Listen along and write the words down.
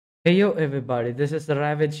Hey yo everybody, this is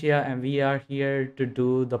TheRAVAGE here and we are here to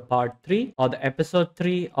do the part 3 or the episode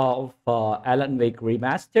 3 of Alan Wake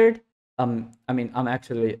Remastered. I'm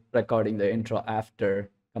actually recording the intro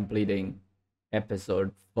after completing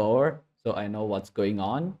episode 4, so I know what's going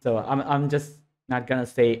on. So I'm just not gonna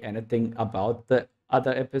say anything about the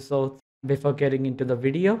other episodes before getting into the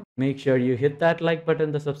video. Make sure you hit that like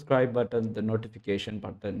button, the subscribe button, the notification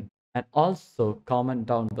button, and also comment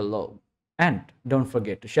down below, and don't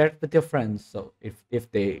forget to share it with your friends. So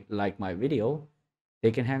if they like my video, they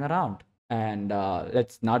can hang around. And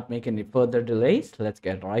let's not make any further delays. Let's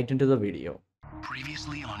get right into the video.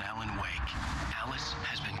 Previously on Alan Wake, Alice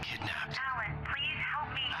has been kidnapped. Alan, please help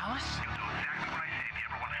me. Alice? You'll do exactly what I say if you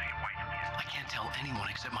ever want to see a wife again. I can't tell anyone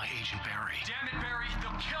except my agent Barry. Damn it, Barry,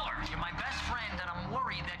 they'll kill her. You're my best friend, and I'm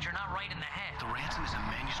worried that you're not right in the head. The ransom is a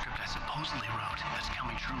manuscript I supposedly wrote that's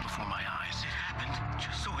coming true before my eyes. It happened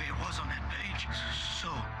just the way it was on that page. So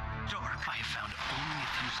dark. I have found only a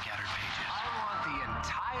few scattered pages. I want the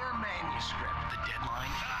entire manuscript. The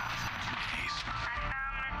deadline is in 2 days. I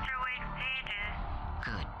found Mr. Wake's pages.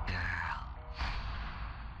 Good girl.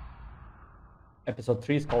 Episode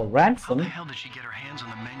 3 is called How Ransom. the hell did she get her hands on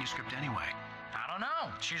the manuscript anyway? I don't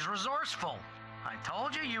know. She's resourceful. I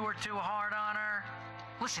told you you were too hard on her.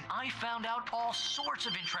 Listen, I found out all sorts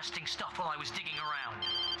of interesting stuff while I was digging around.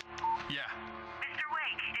 Yeah. Mr.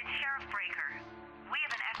 Wake, it's Sheriff Breaker. We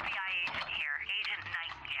have an FBI agent here, Agent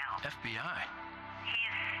Nightingale. FBI.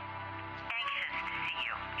 He's anxious to see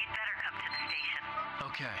you. You'd better come to the station.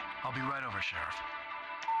 Okay, I'll be right over, Sheriff.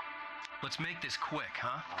 Let's make this quick,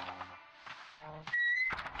 huh?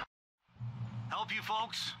 Help you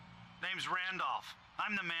folks? Name's Randolph.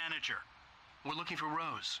 I'm the manager. We're looking for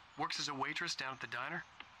Rose. Works as a waitress down at the diner.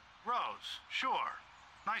 Rose, sure.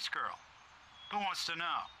 Nice girl. Who wants to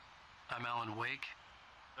know? I'm Alan Wake.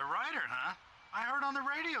 The writer, huh? I heard on the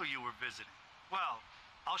radio you were visiting. Well,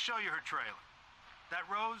 I'll show you her trailer. That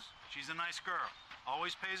Rose, she's a nice girl.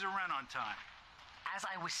 Always pays her rent on time. As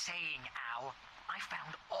I was saying, Al, I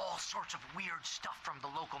found all sorts of weird stuff from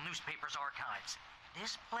the local newspaper's archives.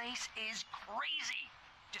 This place is crazy.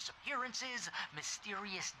 Disappearances,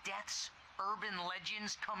 mysterious deaths, urban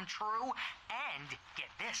legends come true, and get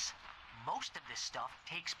this, most of this stuff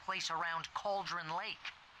takes place around Cauldron Lake.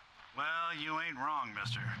 Well, you ain't wrong,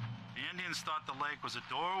 mister. The Indians thought the lake was a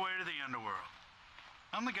doorway to the underworld.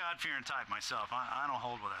 I'm the God-fearing type myself. I don't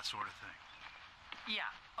hold with that sort of thing. Yeah,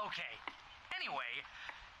 okay. Anyway,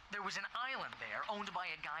 there was an island there owned by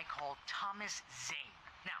a guy called Thomas Zane.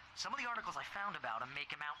 Now, some of the articles I found about him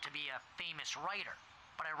make him out to be a famous writer,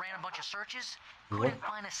 but I ran a bunch of searches, couldn't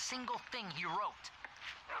find a single thing he wrote.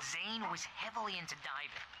 Zane was heavily into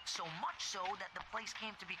diving, so much so that the place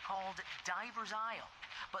came to be called Diver's Isle.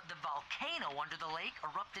 But the volcano under the lake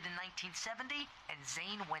erupted in 1970, and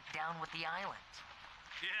Zane went down with the island.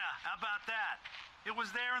 Yeah, how about that? It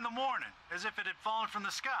was there in the morning, as if it had fallen from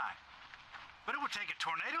the sky. But it would take a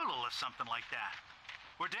tornado to lift something like that.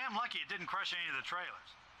 We're damn lucky it didn't crush any of the trailers.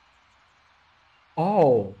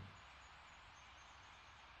 Oh.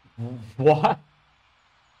 What?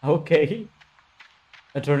 Okay.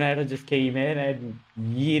 A tornado just came in and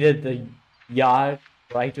yeeted the yard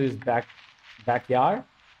right to his backyard.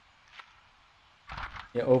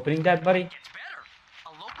 You're opening that, buddy? Gets better.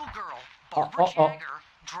 A local girl, Oh, Barbara oh, oh. Jagger,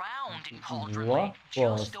 drowned in Cauldron What Lake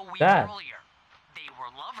just was a week that? earlier. They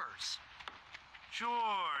were lovers.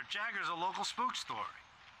 Sure, Jagger's a local spook story.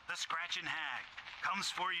 The Scratching Hag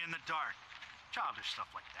comes for you in the dark. Childish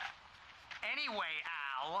stuff like that. Anyway,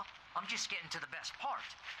 Al, I'm just getting to the best part.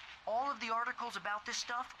 All of the articles about this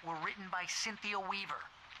stuff were written by Cynthia Weaver.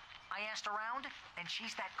 I asked around, and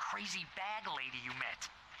she's that crazy bag lady you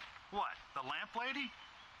met. What, the lamp lady?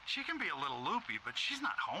 She can be a little loopy, but she's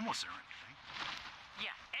not homeless or anything.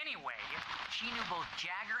 Yeah, anyway, she knew both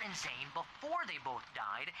Jagger and Zane before they both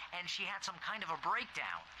died, and she had some kind of a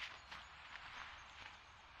breakdown.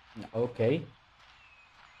 Okay.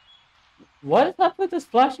 What is up with this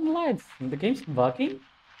flashing lights? The game's bugging?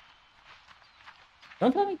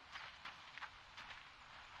 Don't tell me.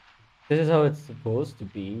 This is how it's supposed to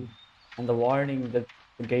be. And the warning that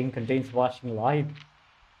the game contains flashing light.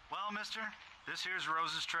 Well, mister, this here's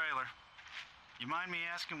Rose's trailer. You mind me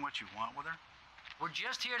asking what you want with her? We're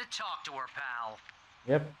just here to talk to her, pal.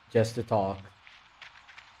 Yep, just to talk.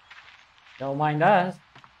 Don't mind us.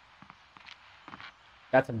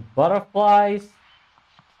 Got some butterflies.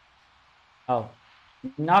 Oh.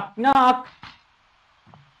 Knock, knock.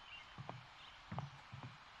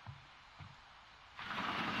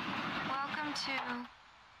 Welcome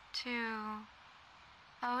to...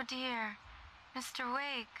 Oh dear, Mr.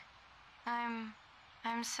 Wake. I'm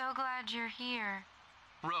so glad you're here.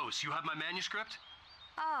 Rose, you have my manuscript?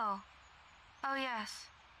 Oh. Oh, yes.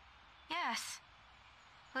 Yes.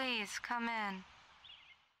 Please, come in.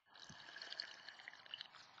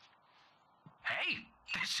 Hey,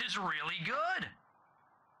 this is really good.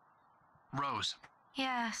 Rose,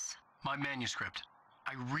 Yes, my manuscript.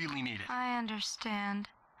 I really need it. I understand.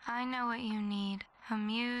 I know what you need. A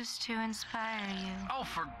muse to inspire you. Oh,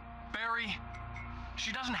 for Barry.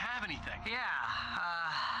 She doesn't have anything. Yeah,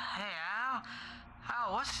 hey, Al?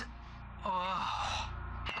 Al, what's... Oh...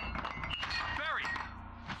 Barry!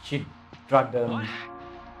 She drugged him. What?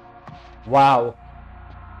 Wow.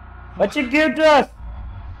 What you give to us?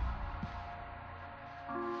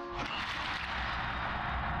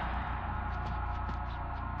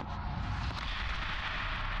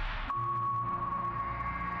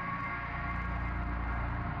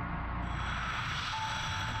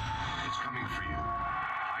 It's coming for you,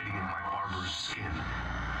 hiding in my armor's skin.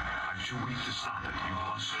 I'm too weak to stop it. You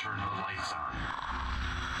must turn the lights on.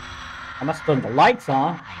 I must turn the lights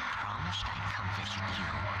on. I promised I'd come visit you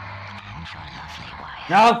and your lovely wife.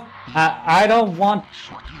 No, I don't want.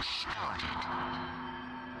 That's what you started.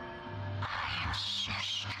 I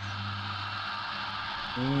insist.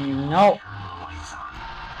 No.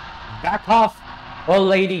 Back off, old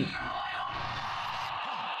lady.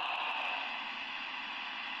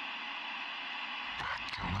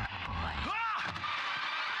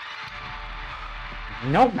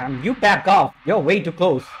 No, ma'am, you back off. You're way too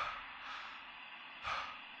close.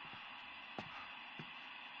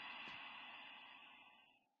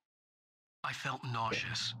 I felt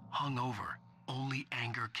nauseous, hungover. Only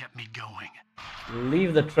anger kept me going.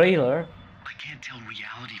 Leave the trailer. I can't tell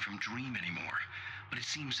reality from dream anymore, but it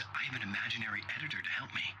seems I have an imaginary editor to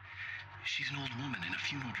help me. She's an old woman in a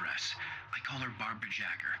funeral dress. I call her Barbara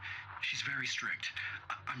Jagger. She's very strict.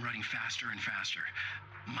 I'm writing faster and faster.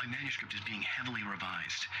 My manuscript is being heavily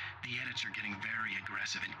revised. The edits are getting very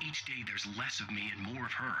aggressive, and each day there's less of me and more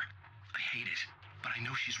of her. I hate it, but I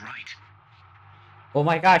know she's right. Oh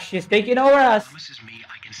my gosh, she's taking over us. Promises me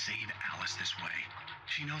I can save Alice this way.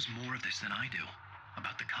 She knows more of this than I do.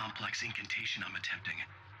 About the complex incantation I'm attempting.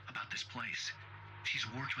 About this place. She's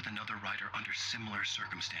worked with another writer under similar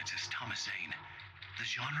circumstances, Thomas Zane. The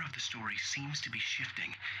genre of the story seems to be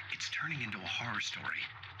shifting. It's turning into a horror story.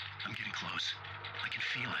 I'm getting close. I can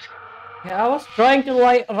feel it. Yeah, I was trying to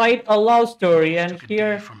write a love story, and Took a day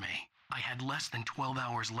here. for me. I had less than 12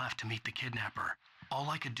 hours left to meet the kidnapper. All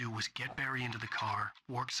I could do was get Barry into the car,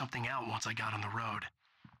 work something out once I got on the road.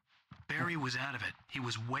 Barry was out of it. He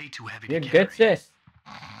was way too heavy You're to carry. good, sis.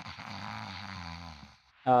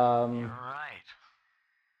 You're right.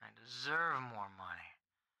 I deserve more money.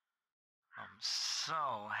 I'm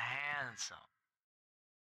so handsome.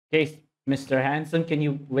 Okay, Mr. Hanson, can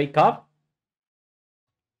you wake up?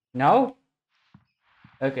 No?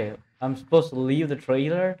 Okay, I'm supposed to leave the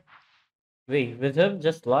trailer. Wait, with him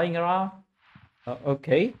just lying around?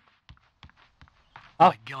 Okay.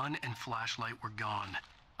 My gun and flashlight were gone.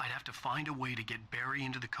 I'd have to find a way to get Barry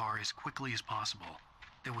into the car as quickly as possible.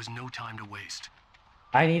 There was no time to waste.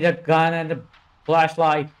 I need a gun and a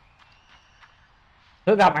flashlight.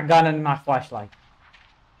 Who got my gun and my flashlight?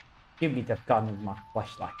 Give me the gun and my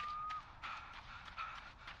flashlight.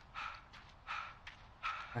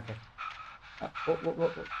 Okay. Whoa.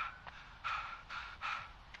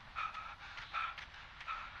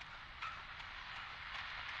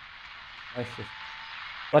 Let's just...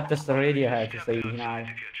 What does the radio have to say now? To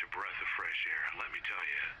catch a breath of fresh air, and let me tell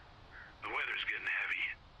you, the weather's getting heavy.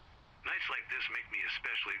 Nights like this make me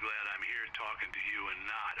especially glad I'm here talking to you and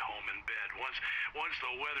not home in bed. Once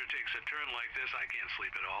the weather takes a turn like this, I can't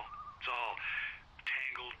sleep at all. It's all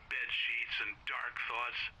tangled bed sheets and dark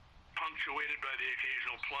thoughts, punctuated by the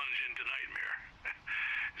occasional plunge into nightmare.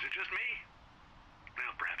 Is it just me?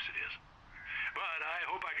 Well, perhaps it is. But I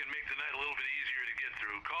hope I can make the night a little bit easier to get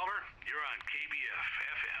through. Caller, you're on KBF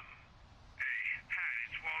FM. Hey, Pat,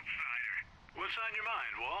 it's Walt Snyder. What's on your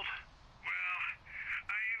mind, Walt? Well,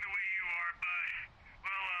 I ain't the way you are, but,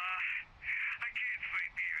 well, I can't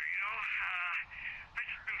sleep either, you know? I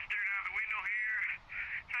just been staring out the window here,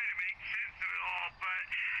 trying to make sense of it all, but,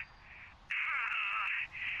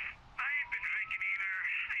 I ain't been thinking either,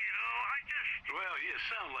 you know? I just... Well, you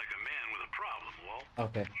sound like a man with a problem, Walt.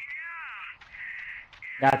 Okay. Yeah.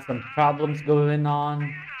 Got some problems going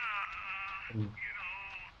on.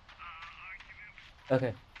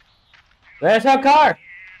 Okay. Where's our car?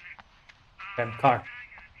 Okay, car.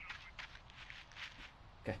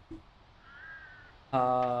 Okay.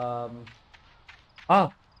 Oh.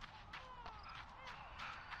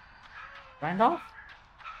 Randolph?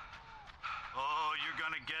 Oh, you're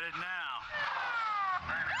gonna get it now.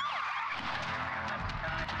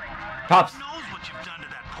 Cops. knows what you've done to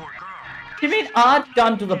that poor girl. You mean I've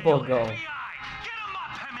done to the poor girl? FBI, get him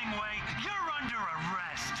up, Hemingway. You're under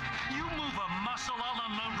arrest. You move a muscle, I'll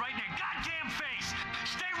unload right in your goddamn face.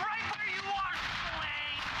 Stay right where you are,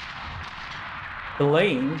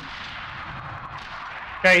 Lane. Elaine.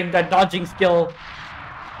 Okay, that dodging skill.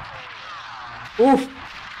 Oof.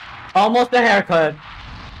 Almost a haircut.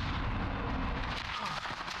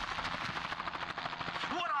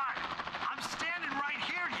 What are you? I'm standing right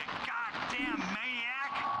here, you goddamn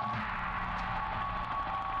maniac.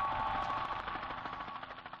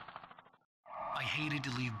 I hated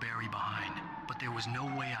to leave Barry behind, but there was no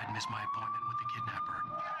way I'd miss my appointment with the kidnapper.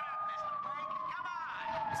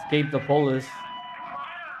 Escape the police.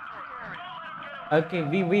 Okay,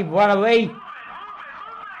 we run away.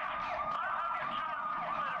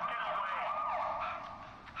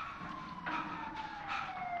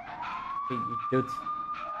 Dude's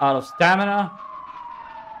out of stamina.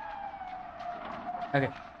 Okay,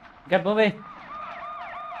 get moving.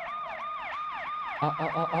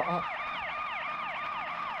 Oh.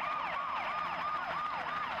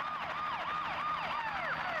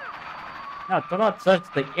 No, do not search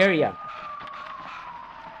the area.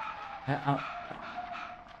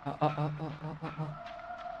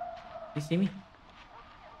 You see me?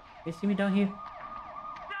 You see me down here?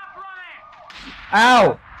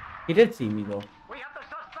 Ow! He did see me though. We have the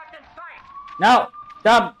suspect in sight. No!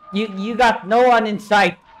 Stop! You got no one in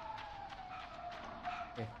sight.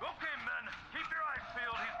 Okay, men, keep your eyes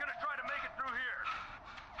peeled. He's gonna try to make it through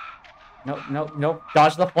here. No.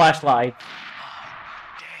 Dodge the flashlight.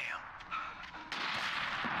 Damn.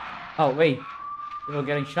 Oh, wait. People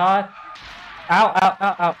getting shot. Ow. You're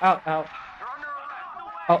under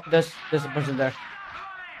arrest. Oh, there's a person there.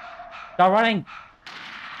 Start running.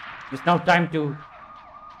 There's no time to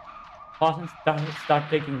pause and start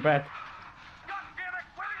taking breath. God damn it,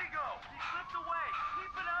 where did he go? He slipped away.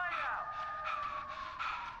 Keep an eye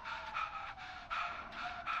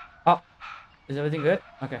out. Oh, is everything good?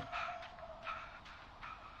 Okay.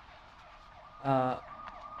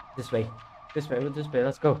 This way. This way.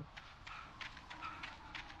 Let's go.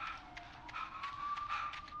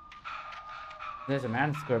 There's a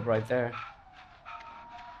man script right there.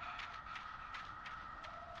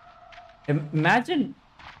 Imagine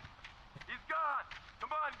He's gone.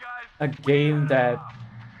 Come on, guys. a game that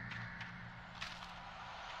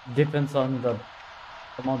depends on the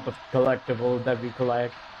amount of collectible that we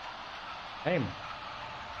collect. Hey.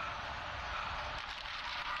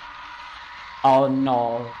 Oh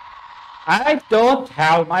no. I don't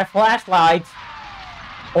have my flashlight.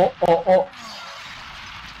 Oh.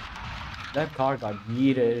 That car got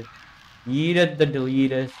yeeted. Yeeted the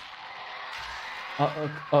deleted.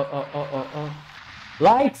 Oh.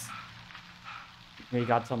 Lights! We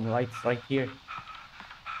got some lights right here.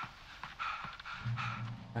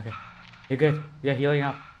 Okay. You're good. You're healing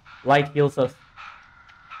up. Light heals us.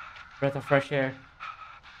 Breath of fresh air.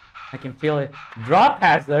 I can feel it. Drop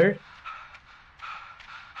hazard.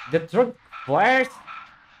 The truck flares.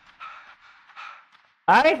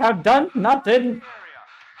 I have done nothing.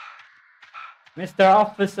 Mr.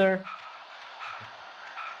 Officer.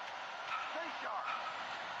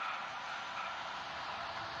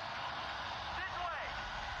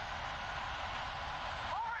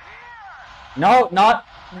 No, not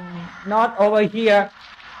over here.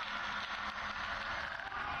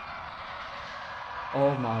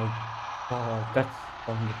 Oh my god, that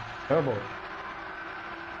sounded terrible.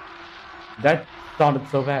 That sounded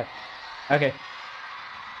so bad. Okay.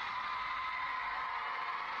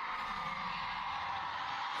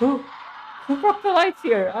 Who broke the lights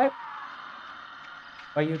here?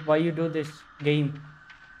 Why you do this game?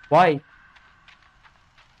 Why?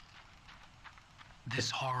 This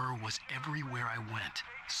horror was everywhere I went,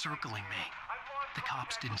 circling me. The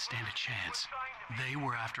cops didn't stand a chance. They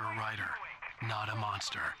were after a writer, not a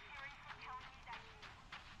monster.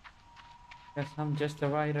 Guess I'm just a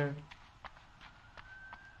writer.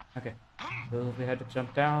 Okay. So we had to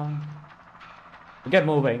jump down. Get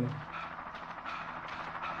moving.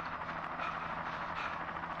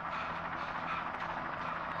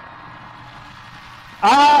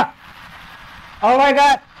 Ah! Oh my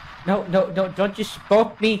god! No, don't you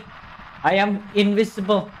spoke me. I am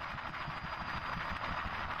invisible.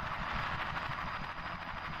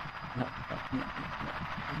 No.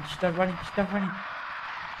 Start running.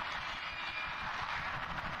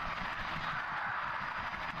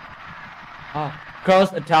 Ah,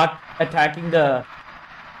 crows attacking the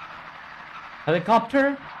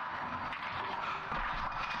helicopter?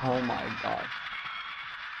 Oh my god.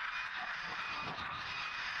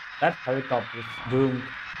 That helicopter is doomed.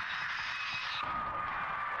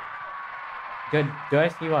 Do I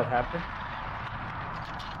see what happened?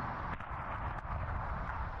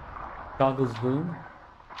 Toggle zoom.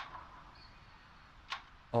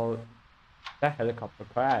 Oh, that helicopter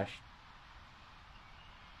crashed.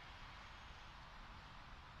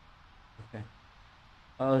 Okay.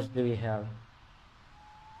 What else do we have?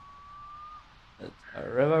 It's a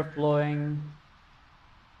river flowing.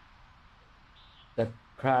 The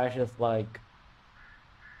crash is like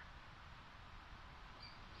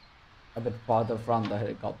a bit farther from the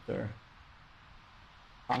helicopter.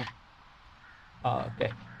 Oh,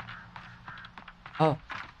 okay. Oh,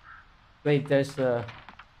 wait, there's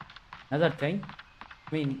another thing.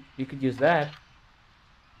 I mean, you could use that.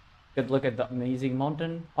 You could look at the amazing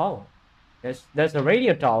mountain. Oh, there's a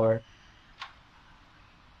radio tower.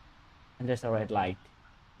 And there's a red light.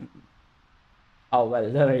 Oh,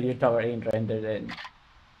 well, the radio tower ain't rendered in.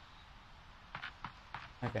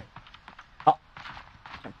 Okay. Oh,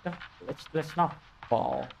 let's not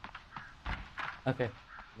fall. Okay.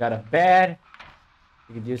 Got a bed.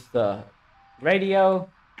 You could use the radio.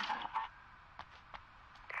 This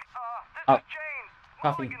Oh, is James.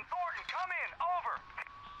 coffee. Mulligan Thornton, come in. Over.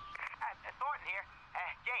 Thornton here.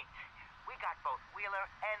 James, we got both Wheeler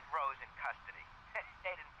and Rose in custody.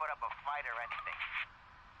 They didn't put up a fight or anything.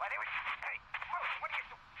 Why, they were... Hey, what are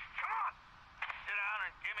you... Come on. Sit down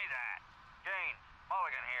and give me that. James,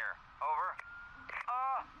 Mulligan here. Over.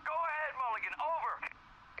 Go ahead, Mulligan. Over.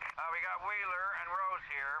 We got Wheeler and Rose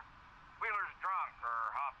here. Wheeler's drunk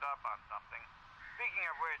or hopped up on something. Speaking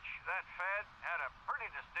of which, that Fed had a pretty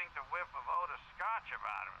distinctive whiff of Otis Scotch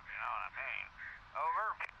about him, if you know what I mean.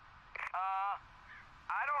 Over.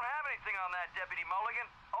 I don't have anything on that, Deputy Mulligan.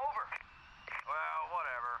 Over. Well,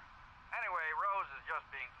 whatever. Anyway, Rose is just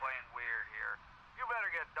being plain weird here. You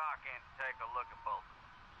better get Doc in to take a look at both of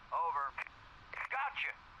them. Over.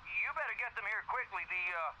 Gotcha. You better get them here quickly. The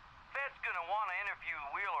Fed's gonna want to interview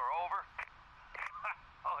Wheeler. Over.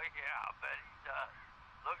 Oh, yeah, I'll bet he does.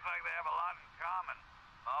 Looks like they have a lot in common.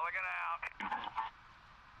 Mulligan out.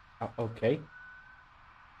 Okay.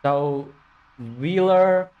 So,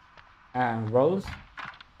 Wheeler and Rose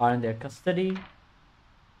are in their custody.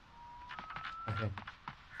 Okay.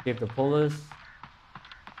 Escape the police.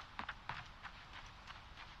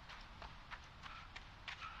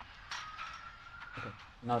 Okay.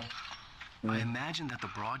 Not. I imagine that the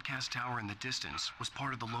broadcast tower in the distance was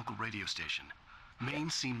part of the local radio station.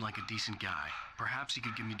 Maine seemed like a decent guy. Perhaps he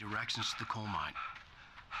could give me directions to the coal mine.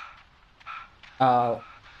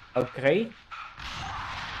 Okay.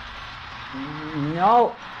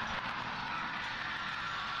 No.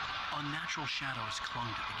 Unnatural shadows clung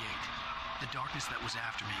to the gate. The darkness that was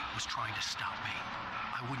after me was trying to stop me.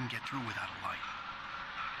 I wouldn't get through without a light.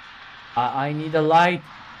 I need a light.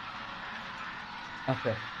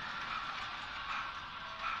 Okay.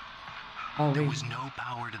 Oh, There wait. was no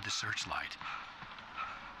power to the searchlight.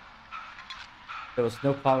 There was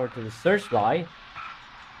no power to the searchlight.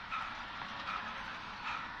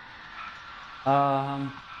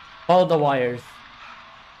 Follow the wires.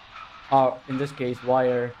 Or in this case,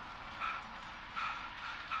 wire.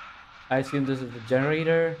 I assume this is the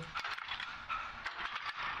generator.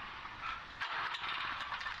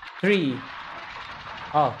 3.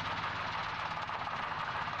 Oh.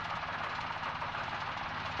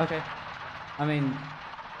 Okay. I mean.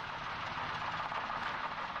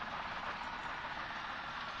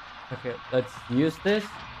 Okay, let's use this.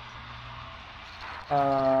 The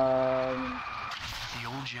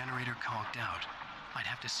old generator conked out. I'd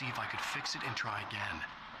have to see if I could fix it and try again.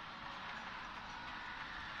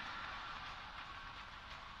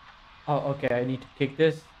 Oh, okay, I need to kick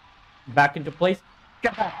this back into place.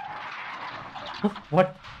 Get back!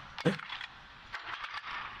 What?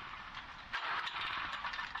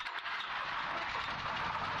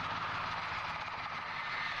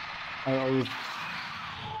 Oh.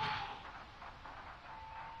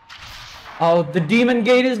 Oh, the demon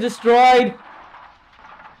gate is destroyed!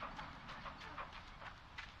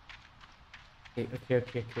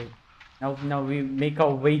 Okay. Now we make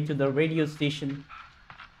our way to the radio station.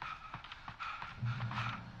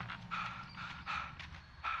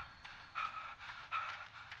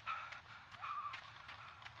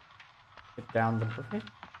 Get down the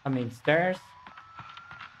stairs.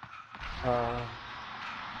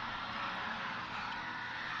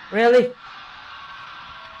 Really?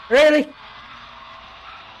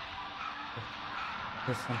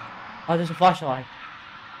 There's a flashlight.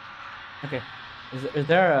 Okay. Is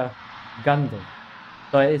there a gun though?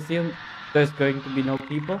 So I assume there's going to be no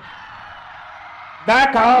people.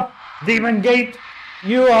 Back up, Demon Gate!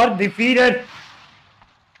 You are defeated!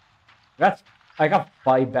 I got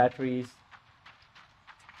 5 batteries.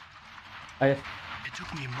 I It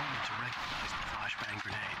took me a moment to recognize the flashbang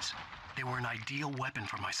grenades. They were an ideal weapon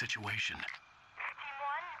for my situation.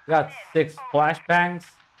 got 6 flashbangs.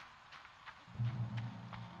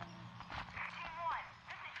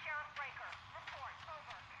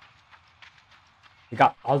 We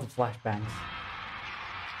got all the flashbangs.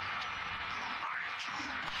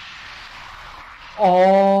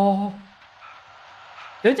 Oh,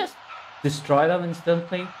 did they just destroy them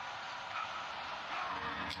instantly?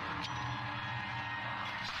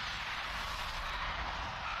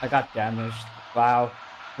 I got damaged. Wow.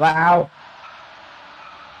 Wow.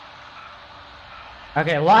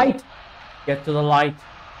 Okay, light. Get to the light.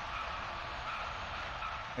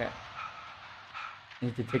 Okay.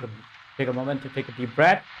 Need to take a moment to take a deep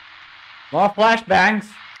breath. More flashbangs.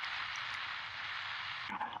 And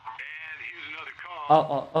here's another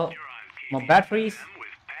call. Oh. You're on More batteries. TVM with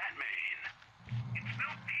Pat Maine. It's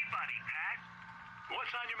Mill Peabody, Pat.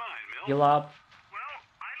 What's on your mind, Mill? Heal up. Well,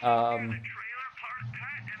 I live near the trailer park,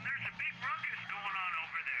 Pat, and there's a big ruckus going on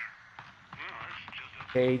over there. Well, that's just a...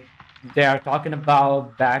 Okay. They are talking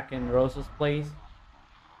about back in Rosa's place.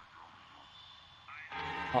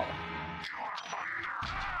 Oh.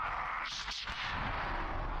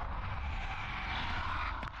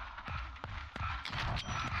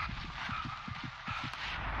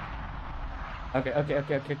 Okay.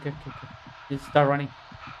 Just start running.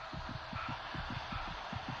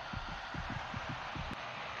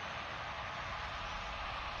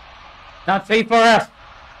 Not safe for us.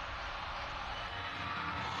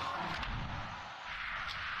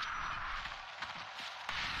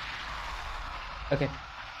 Okay.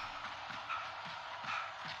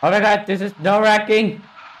 Oh my god, this is nerve-wracking.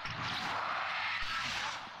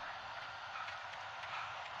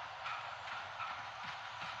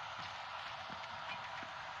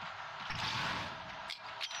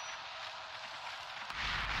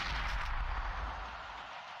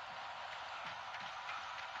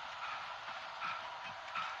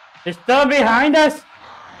 They're still behind us.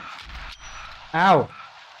 Ow.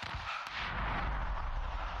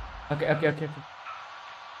 Okay.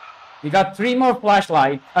 We got 3 more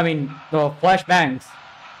flashlights. I mean, no, flashbangs.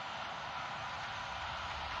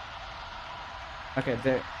 Okay,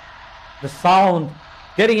 the sound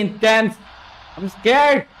getting intense. I'm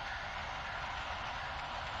scared.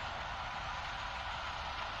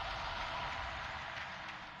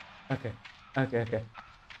 Okay.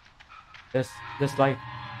 This like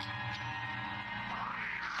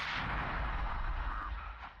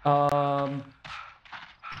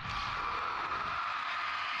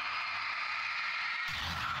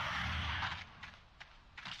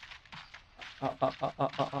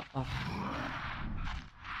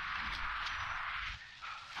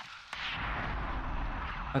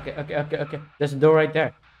Okay. There's a door right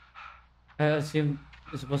there. I assume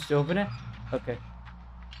you're supposed to open it. Okay.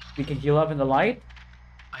 We can heal up in the light.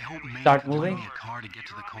 I hope May Start could lend moving. me a car to get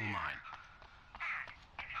to the coal mine.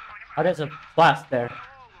 Oh, there's a flask there.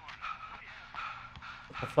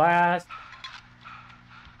 A flask.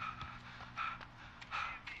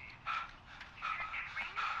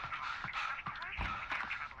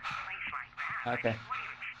 Okay.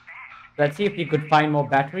 Let's see if we could find more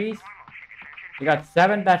batteries. We got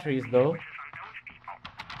 7 batteries though.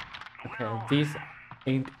 Okay, these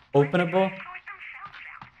ain't openable. Well,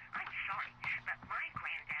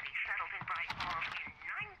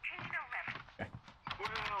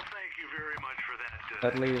 thank you very much for that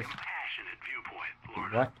At least. passionate viewpoint,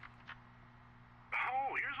 Lorna. What?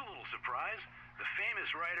 Oh, here's a little surprise. The famous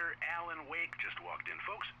writer Alan Wake just walked in,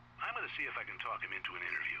 folks. I'm going to see if I can talk him into an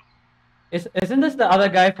interview. Isn't this the other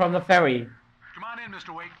guy from the ferry? Come on in,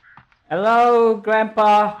 Mr. Wake. Hello,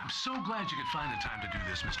 Grandpa. I'm so glad you could find the time to do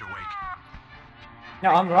this, Mr. Wake. No,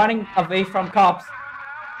 I'm running away from cops.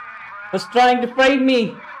 Was trying to frame me.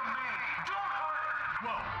 Whoa.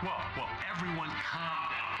 Everyone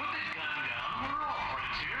calm down. Put the gun down. We're all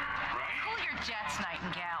friends here, right? Cool your jets,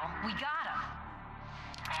 Nightingale. We got him.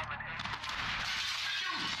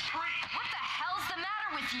 What the hell's the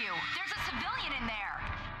matter with you? There's a civilian in there.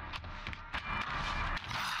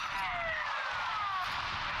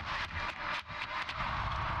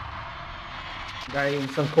 Got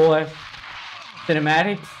some cool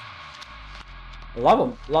cinematics. Love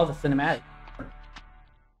them. Love the cinematic.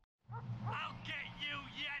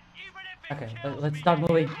 Okay, let's start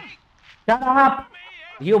moving. Shut up!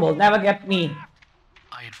 You will never get me.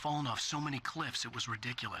 I had fallen off so many cliffs it was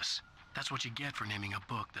ridiculous. That's what you get for naming a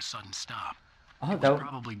book The Sudden Stop. Oh, It that was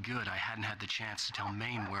probably good I hadn't had the chance to tell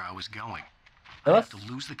Maine where I was going. that I'd was have to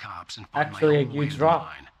lose the cops and find actually a my own way huge to the drop.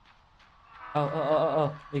 mine.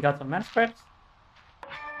 Oh. We got some manuscripts.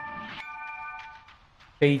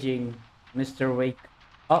 Paging Mr. Wake.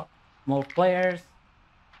 Oh, more players.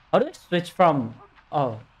 How do I switch from?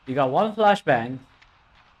 Oh, you got one flashbang.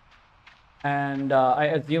 And I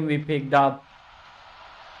assume we picked up.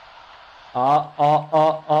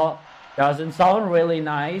 Doesn't sound really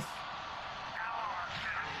nice.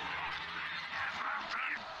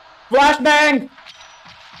 Flashbang!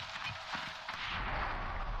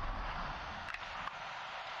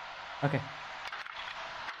 Okay.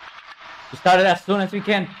 We started as soon as we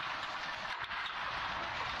can.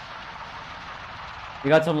 We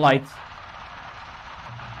got some lights.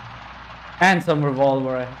 And some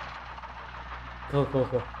revolver.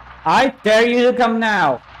 Cool. I dare you to come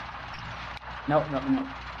now. No.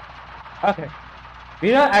 Okay. We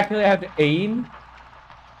don't actually have to aim.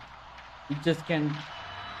 We just can.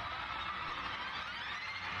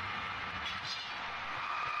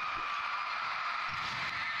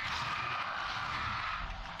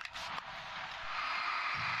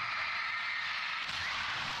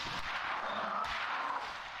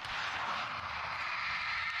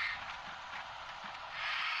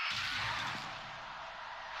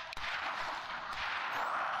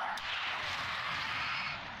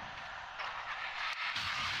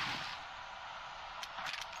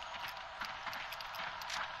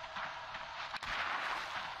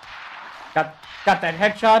 Got that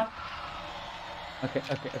headshot. Okay.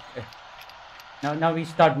 Now we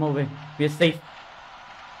start moving. We're safe.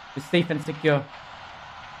 We're safe and secure.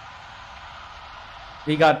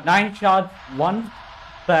 We got 9 shots, 1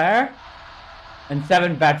 flare, and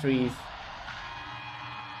 7 batteries.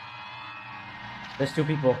 There's 2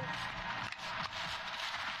 people.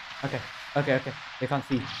 Okay. They can't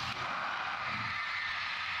see.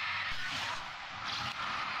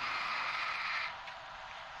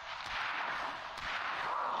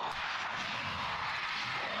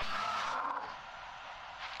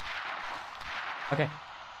 Okay.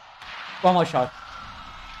 1 more shot.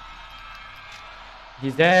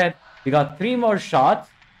 He's dead. We got 3 more shots.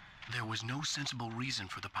 There was no sensible reason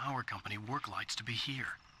for the power company work lights to be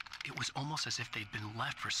here. It was almost as if they'd been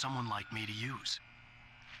left for someone like me to use.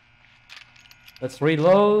 Let's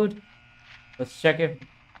reload. Let's check if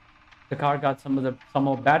the car got some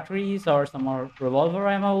more batteries or some more revolver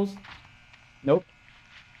ammos. Nope.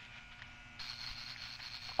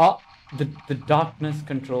 Oh, the darkness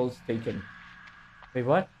controls taken. Wait,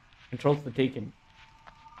 what? Controls the taken.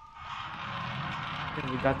 Okay,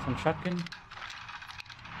 we got some shotgun.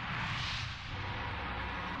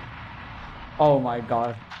 Oh my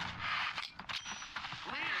god.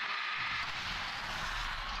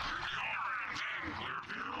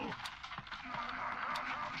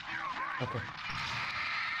 Okay.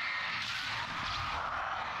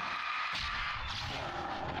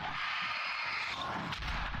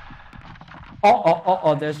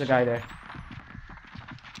 Oh, there's the guy there.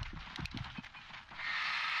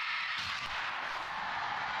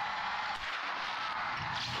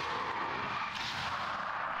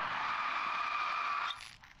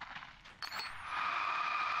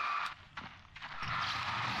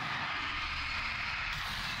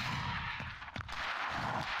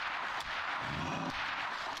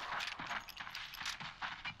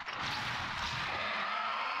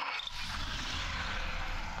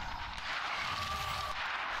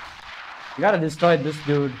 You gotta destroy this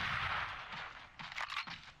dude.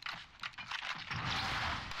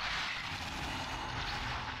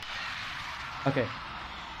 Okay.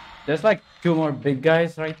 There's like 2 more big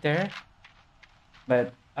guys right there.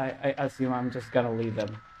 But I assume I'm just gonna leave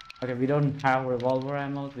them. Okay, we don't have revolver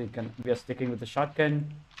ammo. We are sticking with the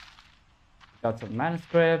shotgun. Got some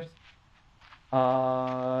manuscripts.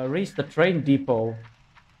 Reach the train depot.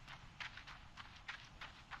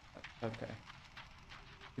 Okay.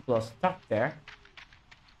 People are stuck there.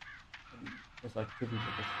 There's like 2 people.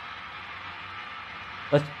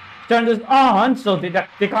 Let's turn this on so they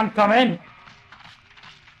can't come in.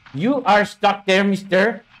 You are stuck there,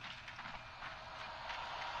 mister.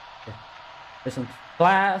 Okay. There's some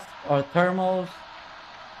flasks or thermals.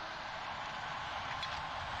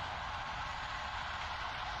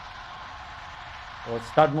 So let's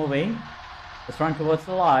start moving. Let's run towards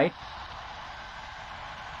the light.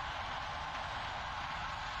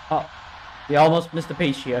 Oh, we almost missed the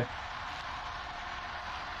page here.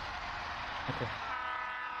 Okay.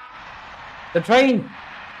 The train!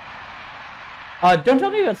 Don't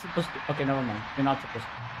tell me we're supposed to... Okay, never mind. We're not supposed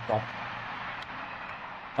to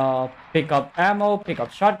stop. Pick up ammo, pick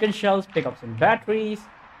up shotgun shells, pick up some batteries.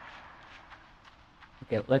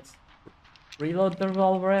 Okay, let's reload the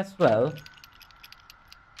revolver as well.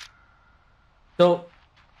 So,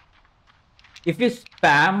 if you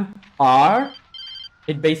spam R,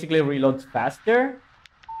 it basically reloads faster.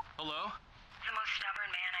 Hello?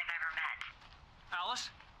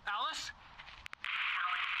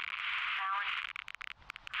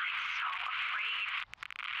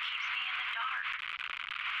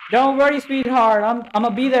 Don't worry, sweetheart. I'm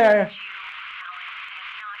gonna be there. Alan, it's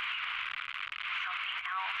not you. Something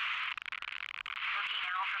else. Looking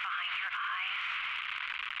out from behind your eyes.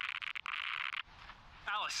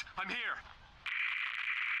 Alice, I'm here.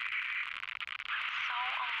 I'm so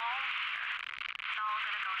alone here. It's all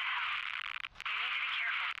gonna go to hell. You need to be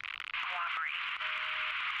careful. Cooperate.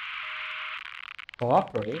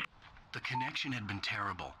 Cooperate? The connection had been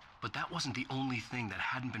terrible, but that wasn't the only thing that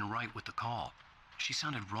hadn't been right with the call. She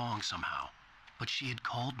sounded wrong somehow, but she had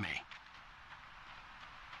called me.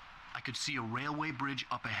 I could see a railway bridge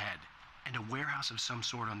up ahead, and a warehouse of some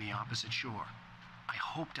sort on the opposite shore. I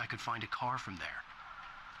hoped I could find a car from there.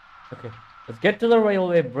 Okay, let's get to the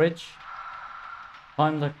railway bridge.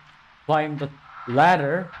 Climb the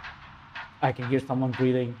ladder. I can hear someone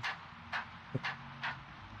breathing.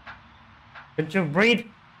 Can't you breathe?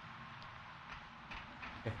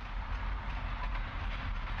 Okay.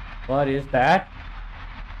 What is that?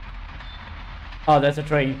 Oh, that's a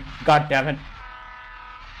train. God damn it.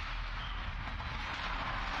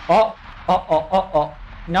 Oh.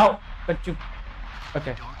 No, but you...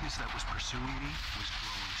 Okay. The darkness that was pursuing me was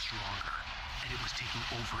growing stronger, and it was taking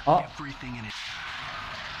over everything in its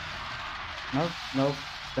path. No.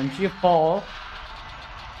 Don't you fall.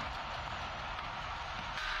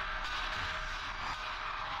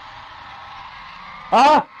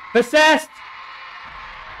 Ah! Possessed!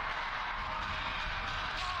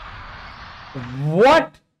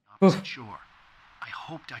 What? Opposite shore. I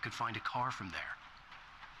hoped I could find a car from there.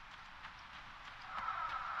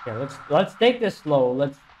 Yeah, let's take this slow.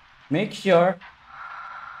 Let's make sure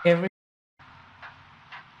every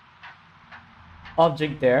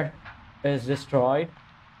object there is destroyed.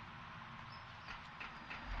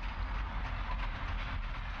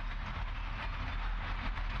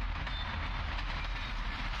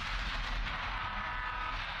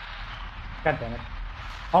 God damn it.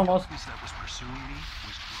 Almost. The darkness that was pursuing me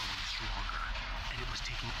was growing stronger, and it was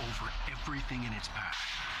taking over everything in its path.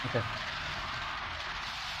 Okay.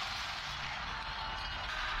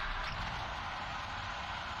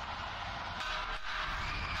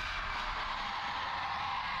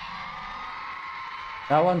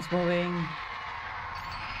 That one's moving.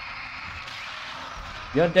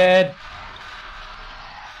 You're dead.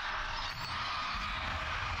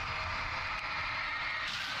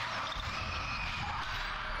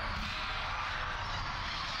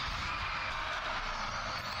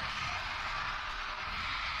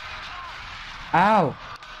 Ow.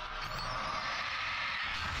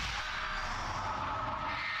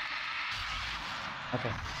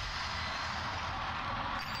 Okay.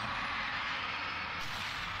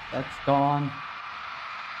 That's gone.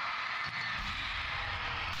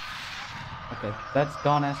 Okay, that's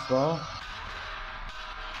gone as well.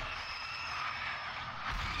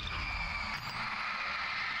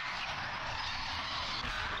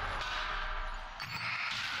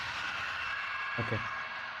 Okay.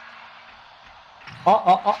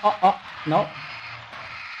 Oh. No.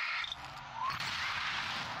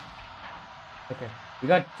 Okay, we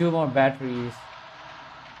got 2 more batteries.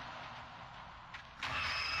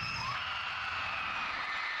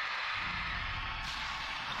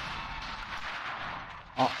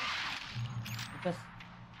 Oh. Just...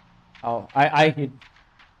 Oh, I hit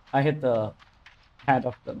the head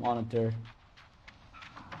of the monitor.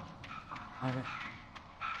 Okay.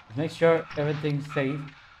 Make sure everything's safe.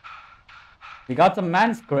 We got the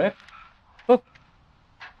manuscript. Look.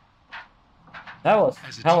 That was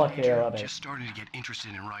hella chaotic. Just starting to get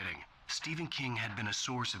interested in writing. Stephen King had been a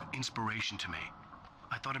source of inspiration to me.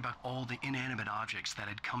 I thought about all the inanimate objects that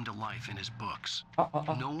had come to life in his books.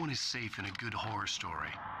 No one is safe in a good horror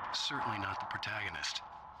story. Certainly not the protagonist.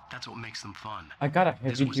 That's what makes them fun. I got a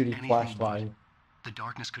heavy-duty flashlight. The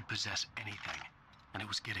darkness could possess anything, and it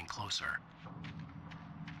was getting closer.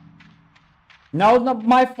 No,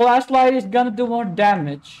 my flashlight is gonna do more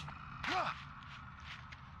damage.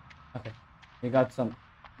 Okay, we got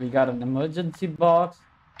an emergency box,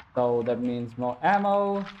 so that means more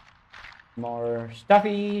ammo, more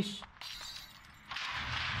stuffies.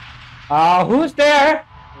 Who's there?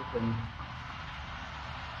 Open.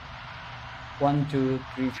 1, 2,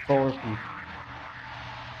 3, 4 people.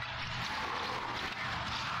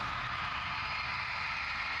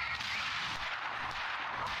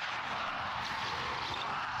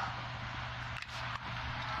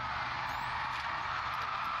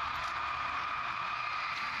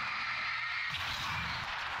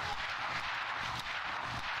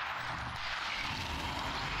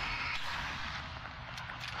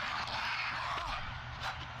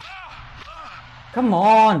 Come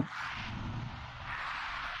on!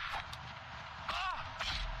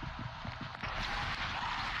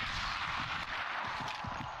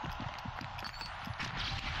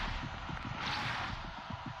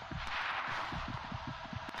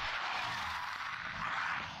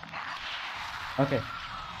 Okay.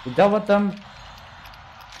 We done with them.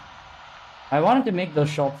 I wanted to make those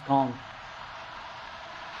shots count.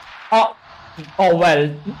 Oh! Oh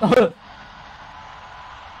well. Oh,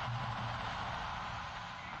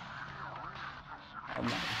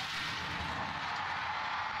 man.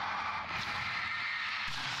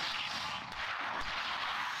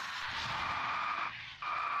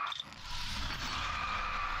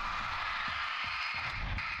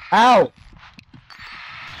 Ow!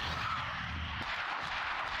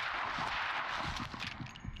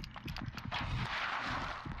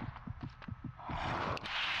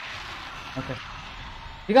 Okay.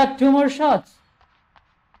 You got 2 more shots.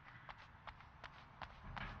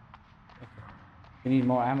 Okay. We need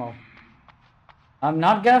more ammo. I'm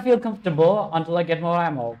not gonna feel comfortable until I get more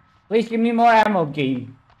ammo. Please give me more ammo,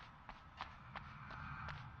 game.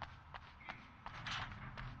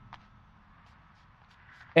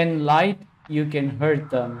 In light, you can hurt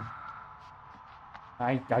them.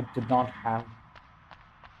 I do not have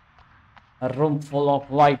a room full of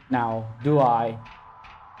light now, do I?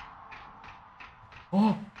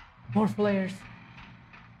 Oh, more flares.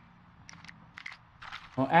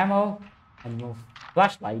 More ammo and more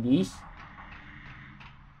flashlighties.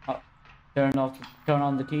 Oh, turn on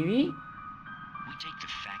the TV. We take the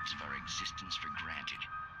facts of our existence for granted,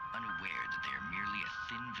 unaware that they are merely a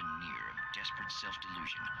thin veneer of desperate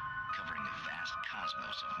self-delusion, covering a vast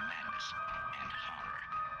cosmos of madness and horror.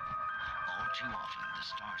 All too often, the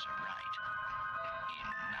stars are right. In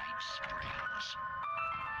Night Springs.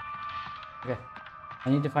 Okay, I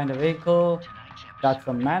need to find a vehicle. That's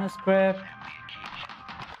a manuscript.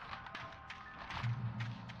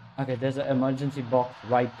 Okay, there's an emergency box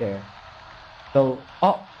right there. So,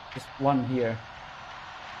 oh, just one here.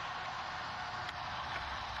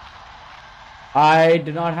 I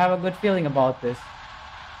do not have a good feeling about this.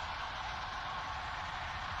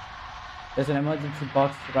 There's an emergency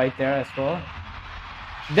box right there as well.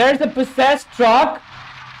 There's a possessed truck.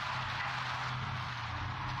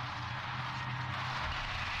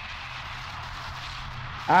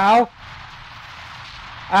 Ow.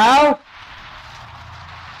 Ow.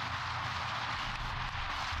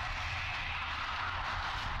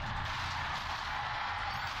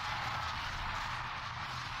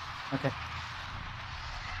 Okay.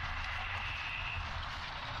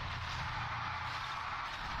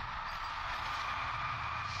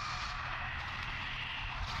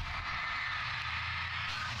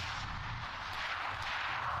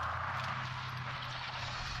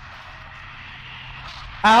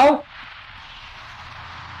 Ow!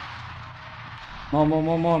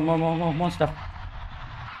 More stuff.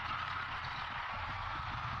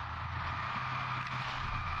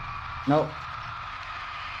 No.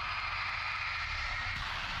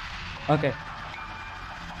 Okay.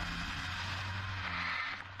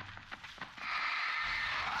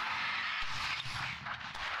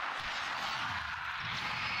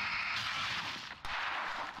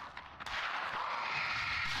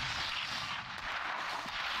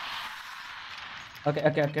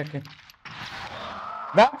 Okay.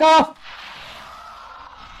 Back off!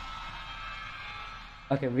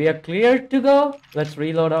 Okay, we are clear to go. Let's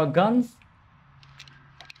reload our guns.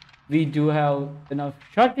 We do have enough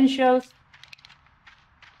shotgun shells.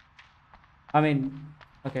 I mean,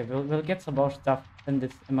 okay, we'll get some more stuff in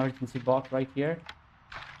this emergency box right here.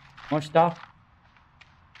 More stuff.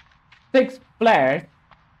 6 flares.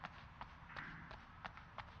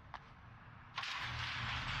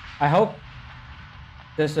 I hope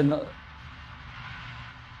there's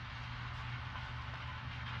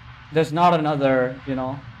not another, you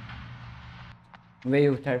know,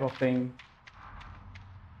 wave type of thing.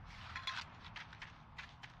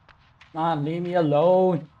 Man, leave me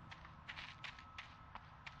alone.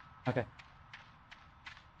 Okay.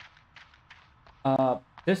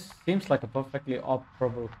 This seems like a perfectly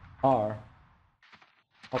operable car.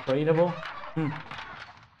 Operatable? I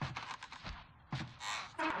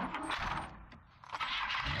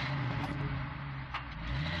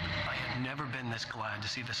had never been this glad to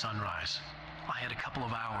see the sunrise. I had a couple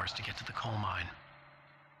of hours to get to the coal mine.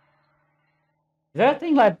 Is there a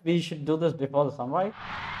thing like we should do this before the sunrise?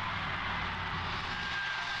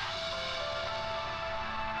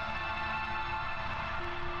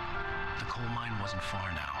 The coal mine wasn't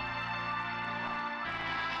far now.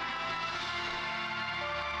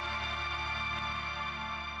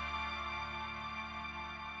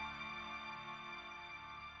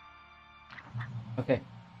 Okay.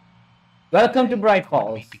 Welcome to Bright I'd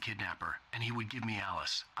Falls. meet the kidnapper, and he would give me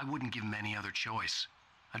Alice. I wouldn't give him any other choice.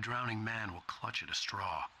 A drowning man will clutch at a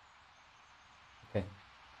straw. Okay.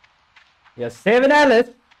 You're saving Alice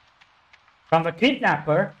from the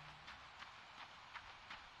kidnapper.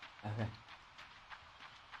 Okay.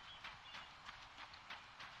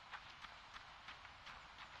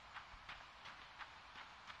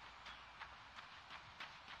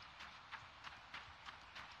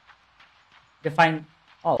 Define.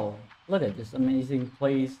 Oh, look at this amazing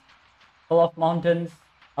place full of mountains.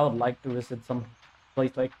 I would like to visit some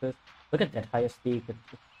place like this. Look at that highest peak. It's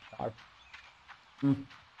sharp. Mm,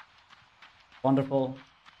 wonderful.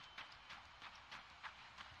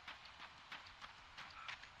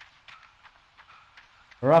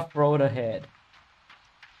 Rough road ahead.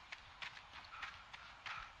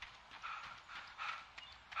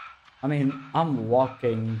 I mean, I'm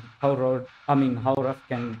walking. How rough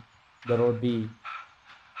can the road be?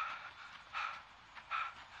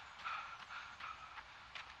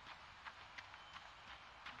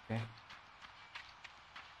 Okay.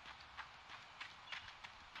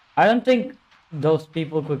 I don't think those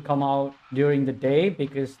people could come out during the day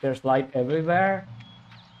because there's light everywhere.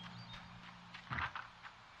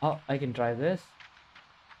 Oh, I can try this.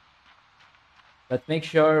 Let's make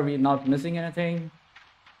sure we're not missing anything.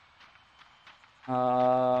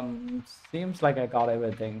 Seems like I got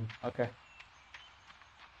everything. Okay.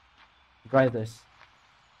 Try this.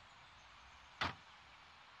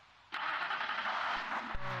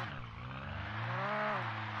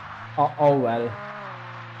 Oh well.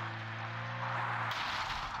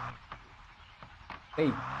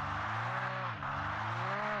 Hey.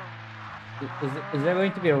 Is there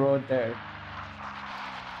going to be a road there?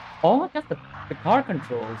 Oh, I got the car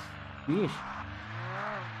controls. Yeesh.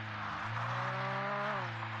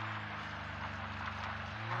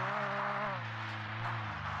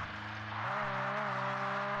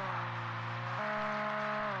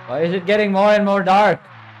 Why is it getting more and more dark?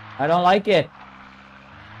 I don't like it.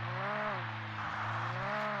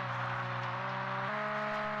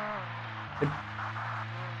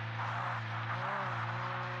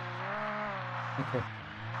 Okay.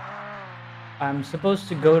 I'm supposed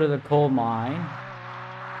to go to the coal mine,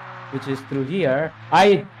 which is through here.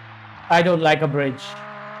 I don't like a bridge.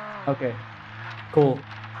 Okay. Cool.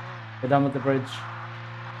 We're done with the bridge.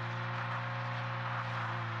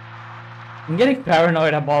 I'm getting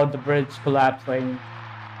paranoid about the bridge collapsing.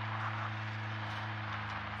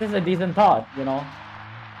 This is a decent thought, you know.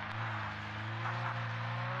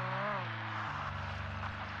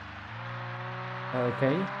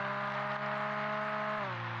 Okay.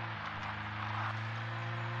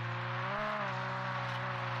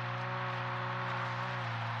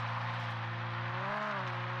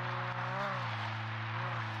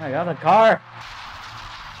 I got a car.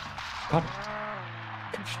 God.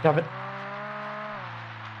 Stop it.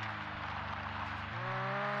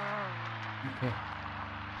 Okay.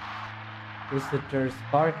 Visitors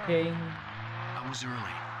parking. I was early.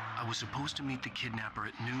 I was supposed to meet the kidnapper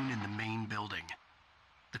at noon in the main building.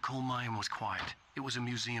 The coal mine was quiet. It was a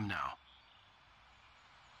museum now.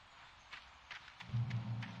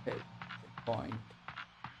 Okay. Point.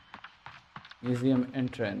 Museum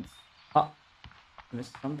entrance. Oh,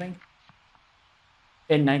 missed something.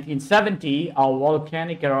 In 1970, a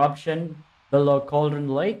volcanic eruption below Cauldron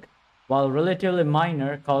Lake, while relatively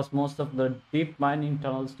minor, caused most of the deep mining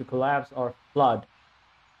tunnels to collapse or flood.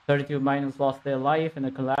 32 miners lost their life in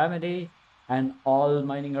the calamity, and all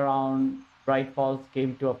mining around Bright Falls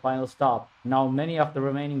came to a final stop. Now, many of the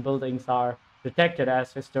remaining buildings are protected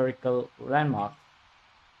as historical landmarks.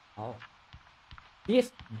 Oh.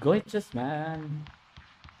 These glitches, man.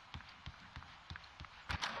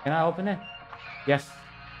 Can I open it? Yes.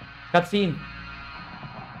 Cutscene.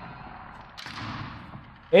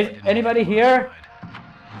 Is anybody here?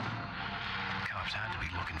 Cops had to be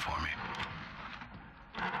looking for me.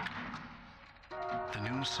 The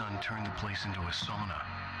noon sun turned the place into a sauna.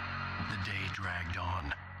 The day dragged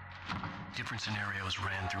on. Different scenarios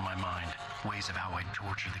ran through my mind. Ways of how I'd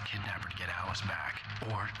torture the kidnapper to get Alice back.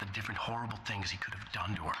 Or the different horrible things he could have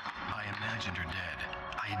done to her. I imagined her dead.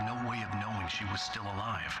 I had no way of knowing she was still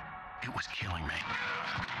alive. It was killing me.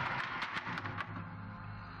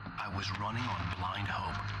 I was running on blind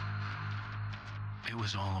hope. It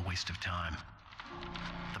was all a waste of time.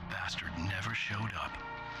 The bastard never showed up.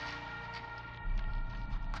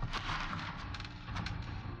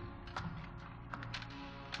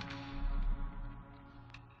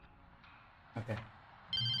 Okay.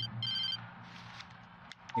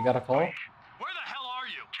 You got a call? Where the hell are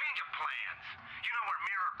you? Change of plans. You know where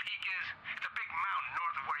Mirror Peak is? It's a big mountain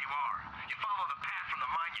north of where you are. You follow the path from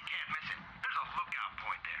the mine, you can't miss it. There's a lookout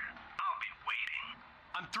point there. I'll be waiting.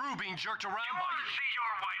 I'm through being jerked around You by want to you. see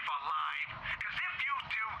your wife alive? Because if you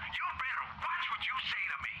do, you better watch what you say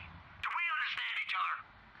to me. Do we understand each other?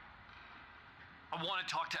 I want to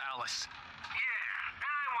talk to Alice. Yeah, and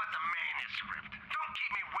I want the manuscript. Don't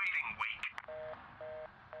keep me waiting, Wake.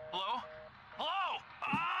 Hello? Hello?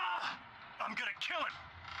 Ah! I'm gonna kill him.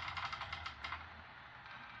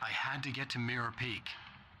 I had to get to Mirror Peak.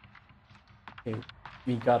 Okay,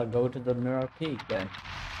 we gotta go to the Mirror Peak then.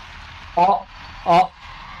 Oh, oh,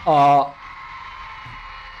 oh.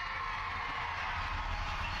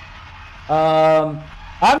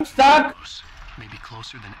 I'm stuck. Close. Maybe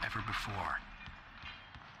closer than ever before.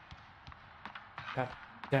 God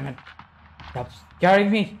damn it. Stop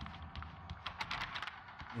scaring me.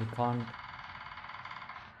 We can't.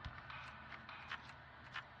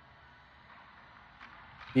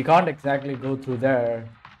 We can't exactly go through there.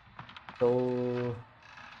 So.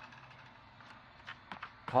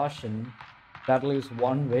 Caution. That leaves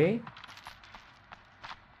one way.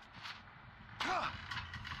 Oh.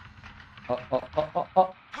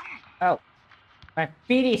 Ow. My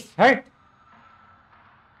feet is hurt.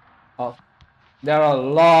 Oh. There are a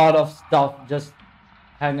lot of stuff just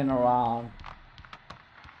hanging around.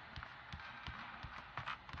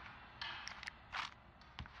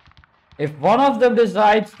 If one of them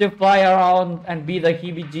decides to fly around and be the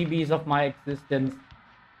heebie-jeebies of my existence,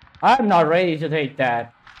 I'm not ready to take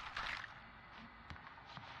that.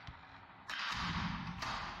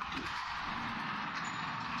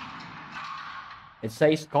 It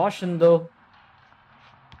says caution though.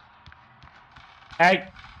 Hey,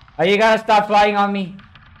 are you gonna stop flying on me?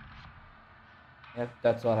 Yep,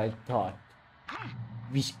 that's what I thought.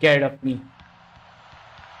 Be scared of me.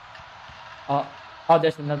 Oh,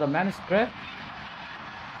 there's another manuscript.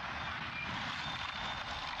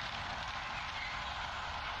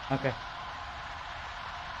 Okay.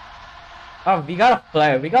 Oh, we got a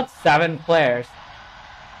flare. We got 7 flares.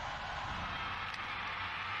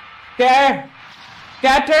 Scatter!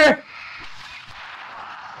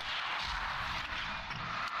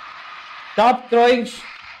 Stop throwing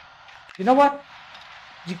You know what?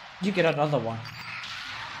 You get another one.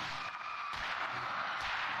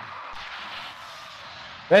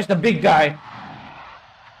 Where's the big guy?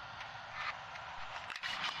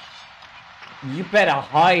 You better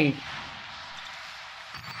hide.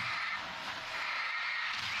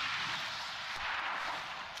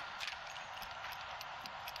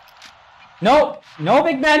 No,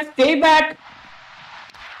 big man, stay back.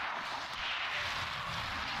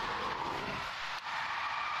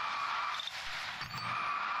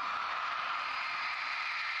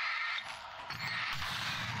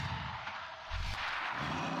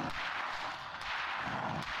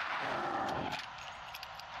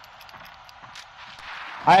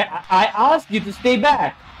 I asked you to stay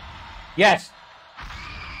back. Yes.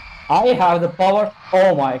 I have the power.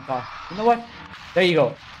 Oh my god. You know what? There you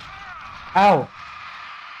go. Ow.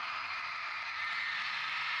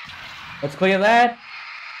 Let's clear that.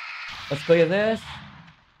 Let's clear this.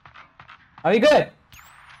 Are we good?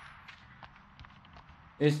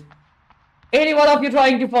 Is any one of you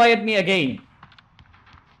trying to fire at me again?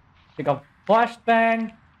 Pick up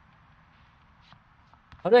flashbang.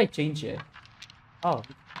 How do I change it? Oh,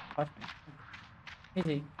 flashbang.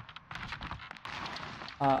 Easy.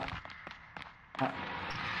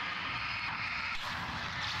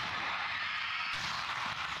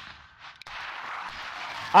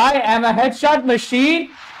 I am a headshot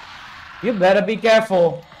machine. You better be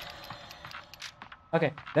careful.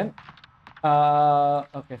 Okay, then.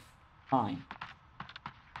 Okay, fine.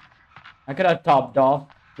 I could have topped off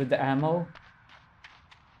with the ammo.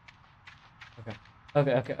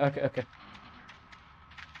 Okay.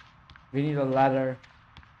 We need a ladder.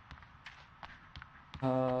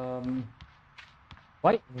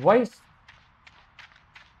 Why is...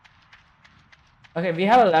 Okay, we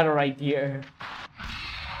have a ladder right here.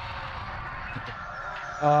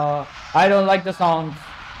 I don't like the sounds.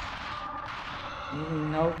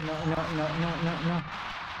 No.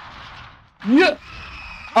 Yeah.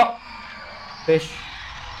 Oh, fish.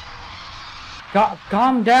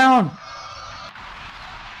 Calm down.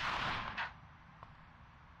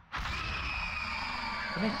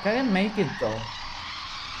 Can I make it though?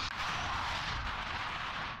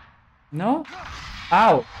 No?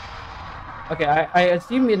 Ow. Okay, I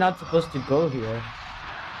assume we're not supposed to go here.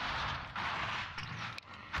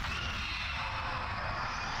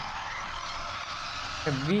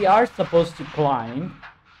 We are supposed to climb.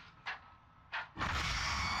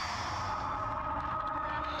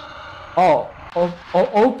 Oh,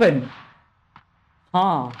 open.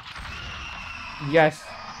 Huh. Yes.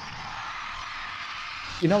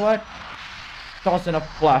 You know what? Toss in a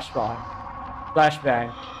flashbang.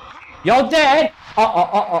 You're dead!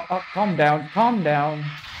 Calm down.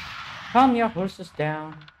 Calm your horses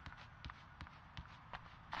down.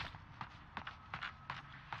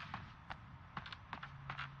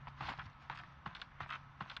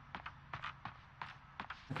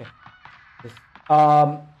 Okay. This,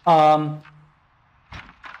 um, um,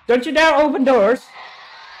 don't you dare open doors.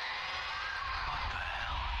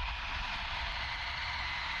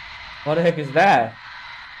 What the heck is that?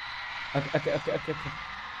 Okay.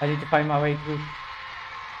 I need to find my way through.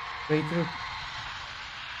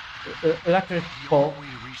 Electric The pole. only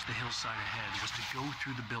way to reach the hillside ahead was to go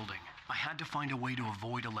through the building. I had to find a way to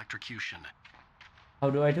avoid electrocution. How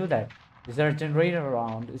do I do that? Is there a generator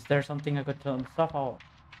around? Is there something I could turn stuff off?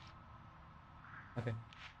 Okay.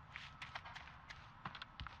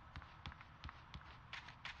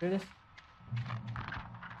 Do this.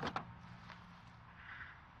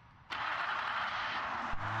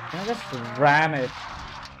 Can I just ram it?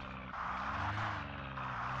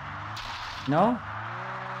 No?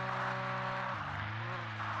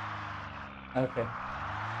 Okay.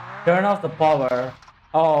 Turn off the power.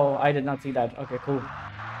 Oh, I did not see that. Okay, cool.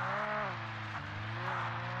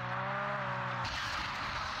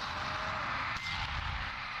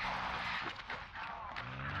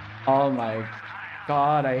 Oh my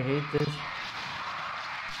god, I hate this.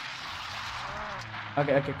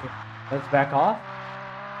 Okay. Let's back off.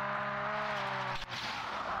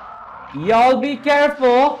 Y'all be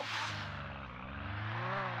careful.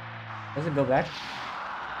 Does it go back?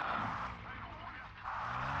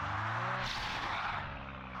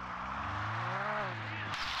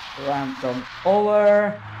 Ram them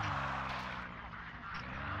over.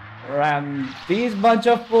 Ram these bunch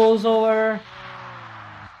of fools over.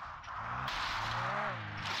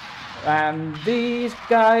 Ram these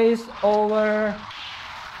guys over.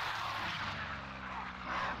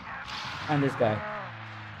 And this guy.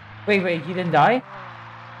 Wait, he didn't die?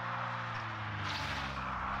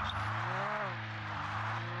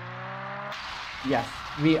 Yes,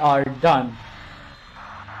 we are done.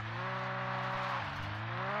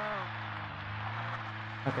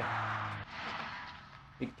 Okay.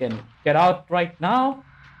 We can get out right now.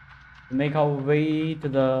 Make our way to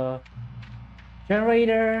the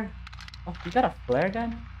generator. Oh, we got a flare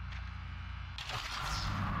gun?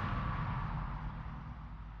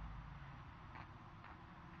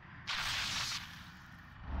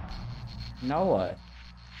 Now what?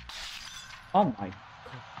 Oh my god.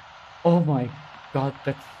 Oh my god,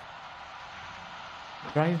 let's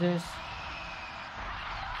drive this.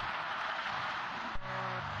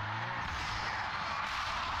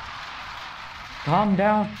 Calm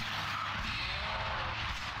down.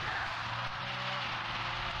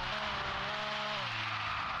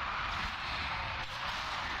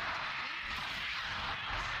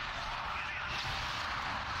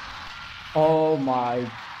 Oh my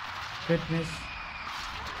goodness.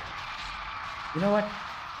 You know what?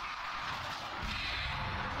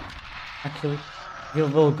 Actually, you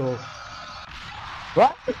will go.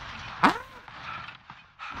 What? Ah!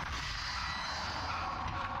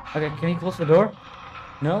 Okay, can you close the door?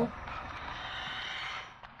 No?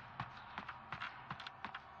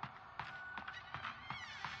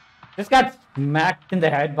 Just got smacked in the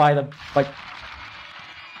head by the...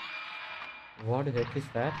 What the heck is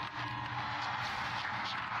that?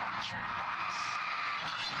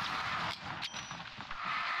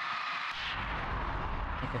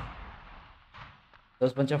 Okay.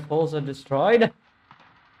 Those bunch of holes are destroyed.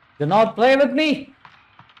 Do not play with me!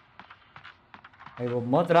 I will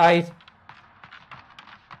motorize.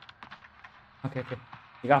 Okay.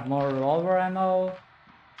 You got more revolver ammo.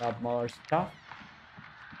 Got more stuff.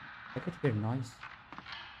 I could hear noise.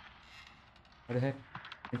 What the heck?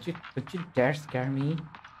 Don't you dare scare me?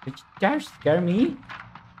 Don't you dare scare me?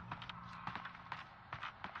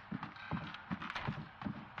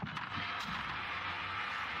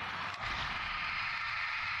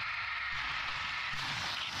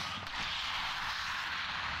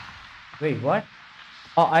 Wait, what?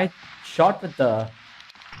 Oh, I shot with the...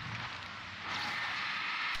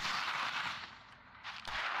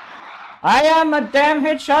 I am a damn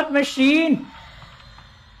headshot machine!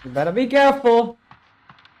 You better be careful.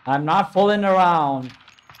 I'm not fooling around.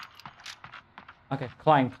 Okay,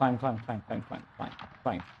 climb.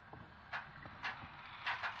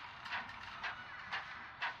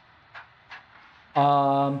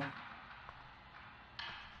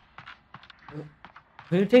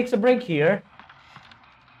 Who takes a break here?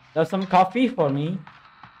 There's some coffee for me.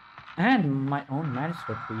 And my own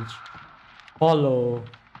manuscript page. Follow.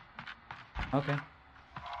 Okay.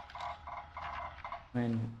 I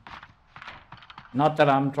mean, not that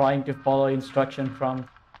I'm trying to follow instruction from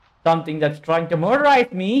something that's trying to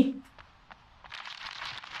murderize me.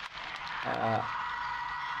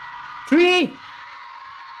 Tree!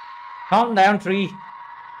 Calm down, tree.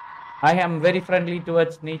 I am very friendly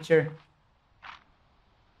towards nature.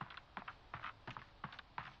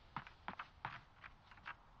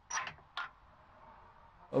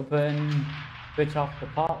 Open. Switch off the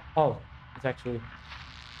power. Oh, it's actually.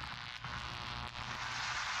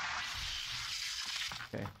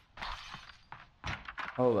 Okay.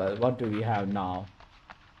 Oh well, what do we have now?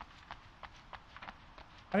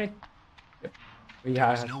 Alright. Yep. We There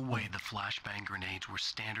was have. no way the flashbang grenades were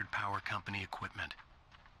standard power company equipment.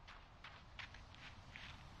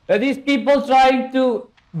 Are these people trying to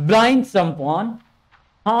blind someone?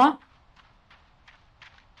 Huh?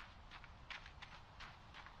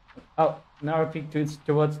 Oh, now peek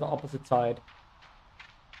towards the opposite side.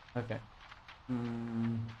 Okay.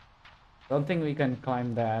 Don't think we can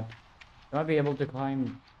climb that. Might be able to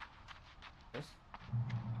climb this.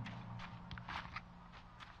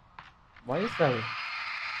 Why is that?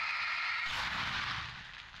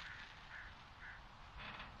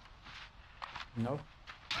 No.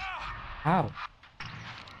 How?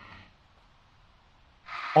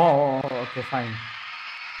 Oh, okay, fine.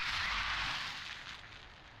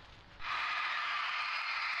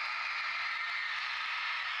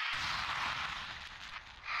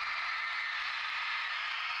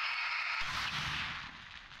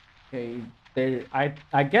 Okay, there.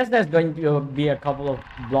 I guess there's going to be a couple of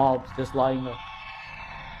blobs just lying.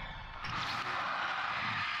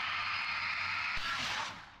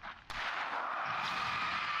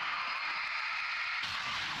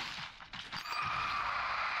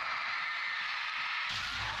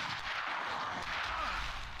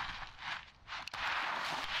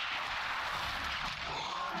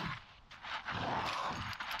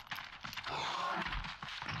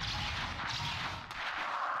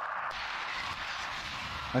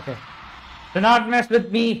 Okay. Do not mess with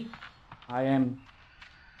me. I am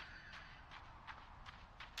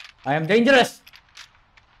dangerous.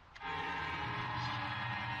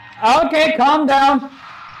 Okay, calm down.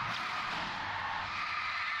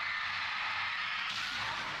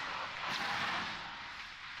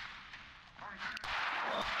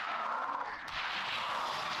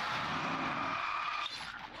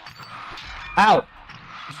 Ow.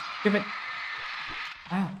 Stupid.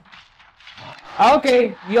 Ow.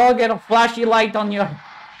 Okay, you all get a flashy light on your...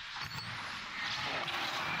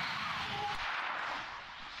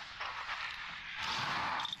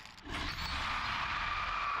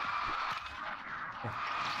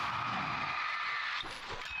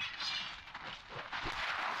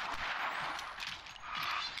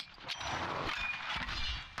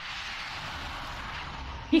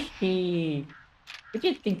 Hehe. What do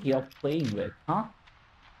you think you're playing with, huh?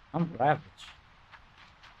 I'm Ravage.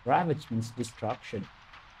 Ravage means destruction.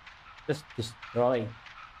 Just destroy.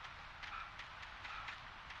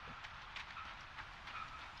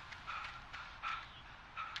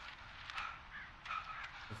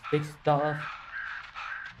 Big stuff.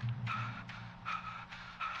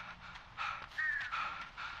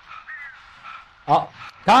 Oh,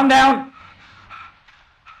 calm down.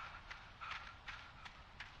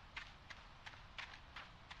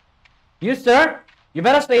 You, sir, you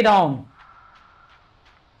better stay down.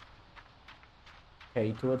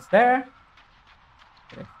 Okay, towards there.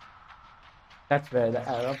 Okay. That's where the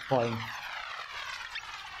arrow points.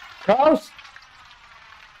 Close.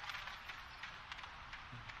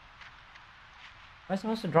 Am I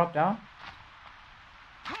supposed to drop down?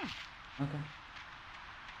 Okay.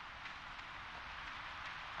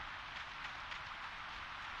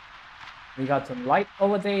 We got some light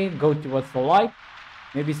over there. Go towards the light.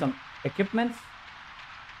 Maybe some equipments.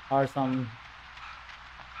 Or some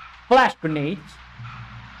flash grenades.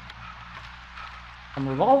 Some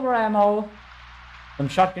revolver ammo. Some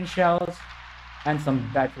shotgun shells. And some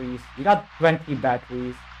batteries. We got 20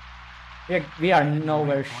 batteries. We are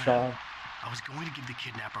nowhere short. I was going to give the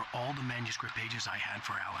kidnapper all the manuscript pages I had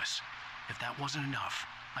for Alice. If that wasn't enough,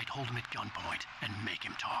 I'd hold him at gunpoint and make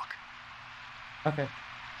him talk. Okay.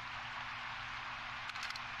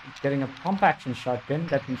 Getting a pump action shotgun,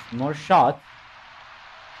 that means more shots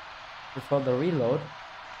before the reload.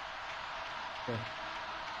 Okay.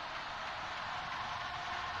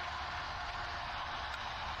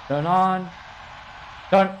 Turn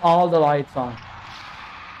all the lights on.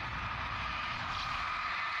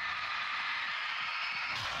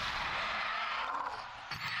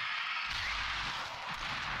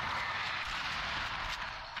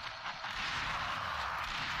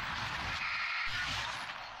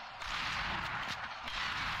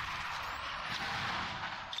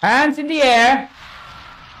 Hands in the air.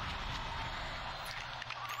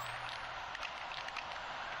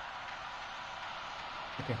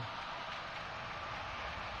 Okay.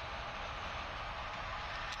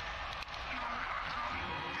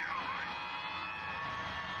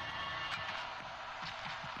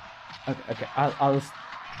 Okay, I'll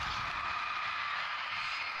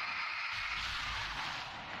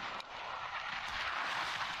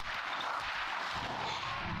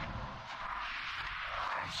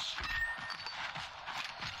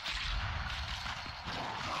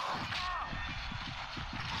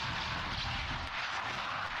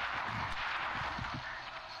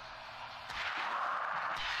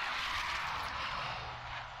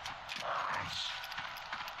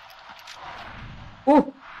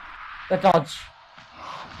The dodge.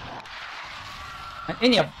 And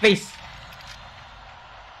in your face.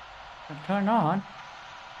 And turn on.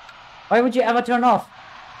 Why would you ever turn off?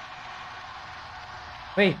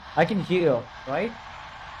 Wait, I can heal, right?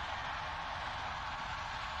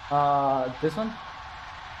 This one?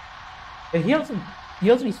 It heals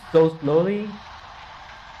me so slowly.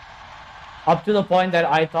 Up to the point that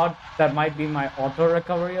I thought that might be my auto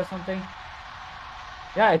recovery or something.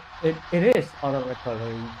 Yeah, it is auto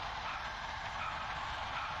recovery.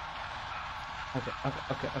 Okay.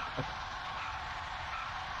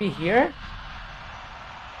 Be here?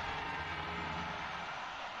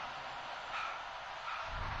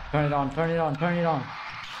 Turn it on.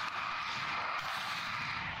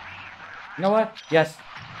 You know what? Yes.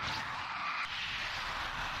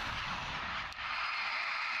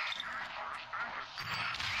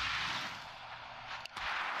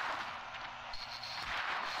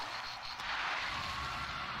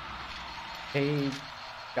 Okay,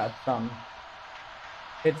 got some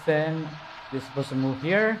hits in. You're supposed to move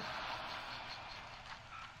here.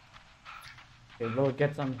 Okay, we'll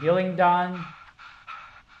get some healing done.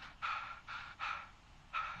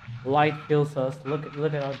 Light heals us. Look at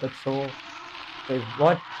the soul. Wait,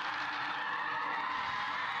 what?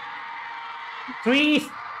 Trees!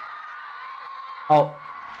 Oh.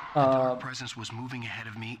 The dark presence was moving ahead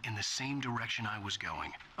of me in the same direction I was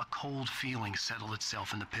going. A cold feeling settled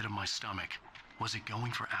itself in the pit of my stomach. Was it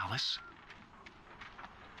going for Alice?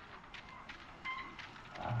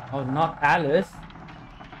 Oh, not Alice.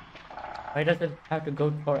 Why does it have to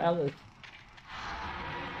go for Alice?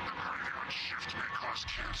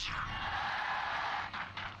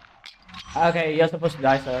 Okay, you're supposed to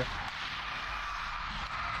die, sir.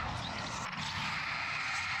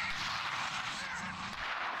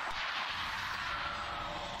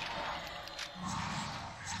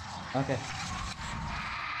 Okay.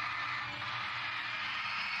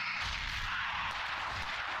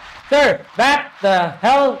 Sir, back the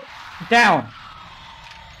hell down.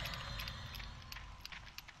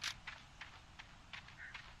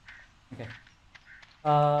 Okay.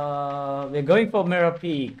 We're going for Mirror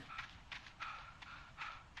Peak.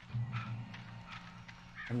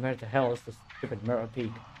 And where the hell is this stupid Mirror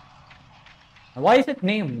Peak? And why is it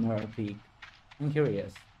named Mirror Peak? I'm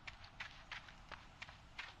curious.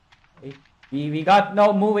 Okay. We got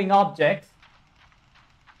no moving objects.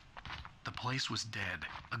 The place was dead.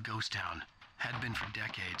 A ghost town. Had been for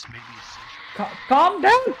decades, maybe a century. Calm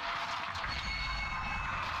down!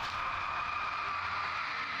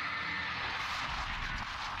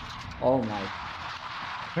 Oh my.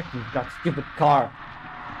 Freaking that stupid car.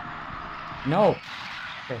 No.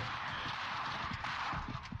 Okay.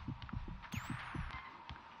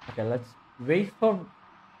 Okay, let's wait for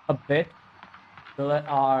a bit to let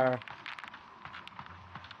our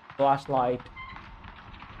flashlight.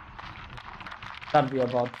 That'll be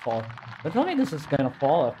about to fall. But tell me this is gonna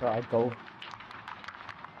fall after I go.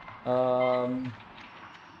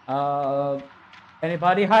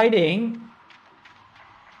 Anybody hiding?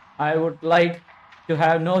 I would like to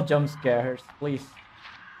have no jump scares, please.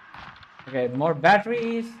 Okay, more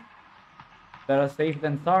batteries. Better safe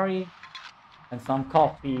than sorry. And some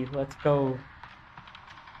coffee. Let's go.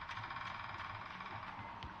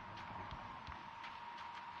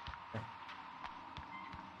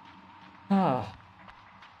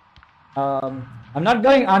 I'm not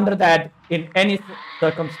going under that in any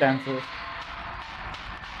circumstances.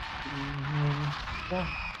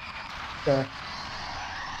 Okay.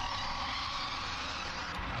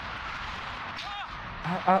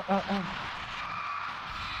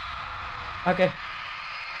 Okay.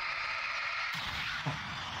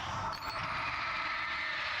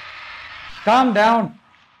 Calm down.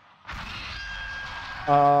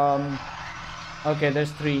 Okay,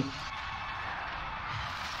 there's 3.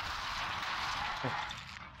 Okay.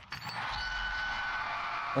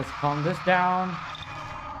 Let's calm this down.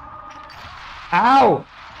 Ow!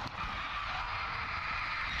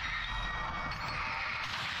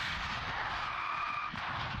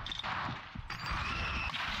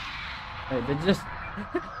 Wait, it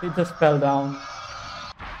just fell down.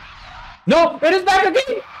 No, it is back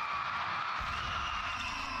again!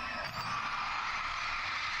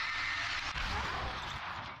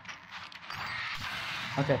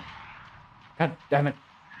 Okay. God damn it.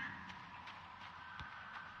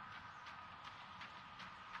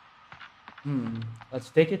 Let's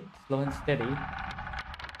take it slow and steady.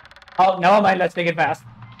 Oh, never mind, let's take it fast.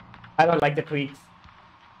 I don't like the tweaks.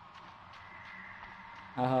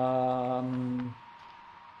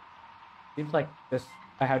 Seems like this.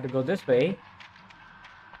 I have to go this way.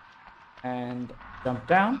 And jump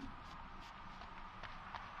down.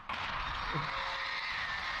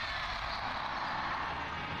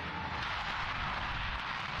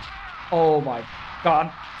 Oh my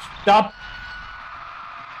god. Stop.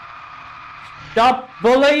 Stop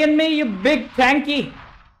bullying me, you big tanky.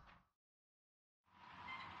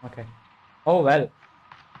 Okay. Oh well.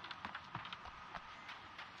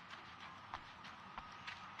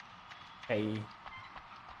 Hey.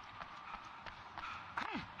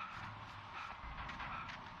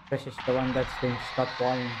 This is the one that's been stuck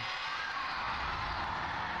falling.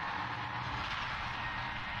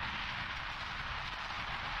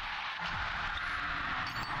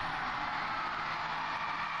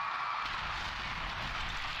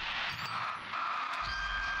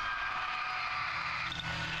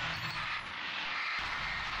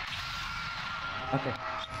 Okay.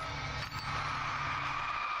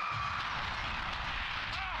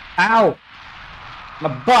 Ow! My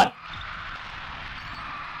butt!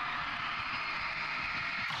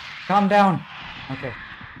 Calm down. Okay.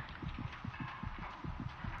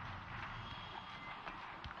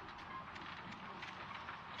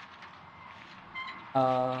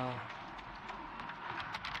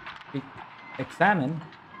 We examine.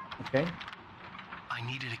 Okay. I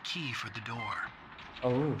needed a key for the door.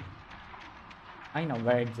 Oh. I know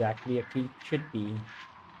where exactly a key should be.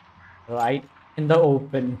 Right in the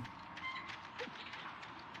open.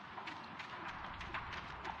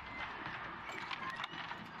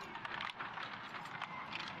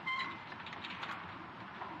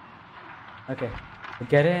 Okay.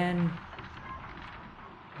 Get in.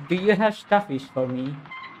 Do you have stuffies for me?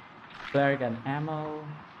 Flare gun ammo.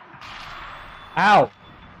 Ow!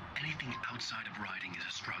 Anything outside of riding is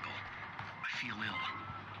a struggle. I feel ill.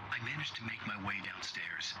 I managed to make my way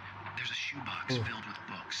downstairs. There's a shoebox filled with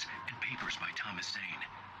books and papers by Thomas Zane.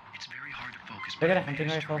 It's very hard to focus, They but got I a hunting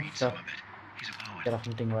managed to rifle, read so some of it. He's a poet. get a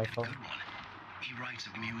hunting And rifle. a good one. He writes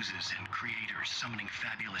of muses and creators summoning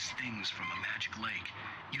fabulous things from a magic lake,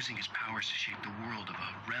 using his powers to shape the world of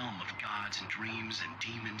a realm of gods and dreams and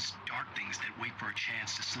demons, dark things that wait for a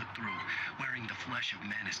chance to slip through, wearing the flesh of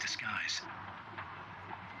men as disguise.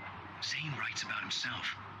 Zane writes about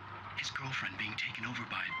himself, his girlfriend being taken over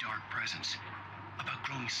by a dark presence, about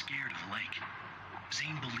growing scared of the lake.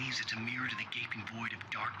 Zane believes it's a mirror to the gaping void of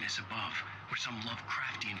darkness above, where some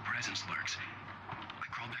Lovecraftian presence lurks. I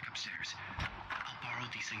crawl back upstairs. I'll borrow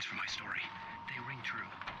these things for my story. They ring true.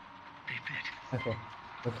 They fit. Okay.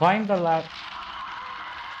 We climb the ladder.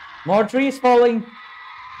 More trees falling!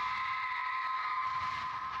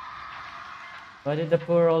 What did the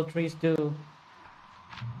poor old trees do?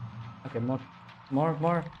 Okay, more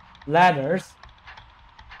ladders.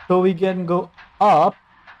 So we can go up.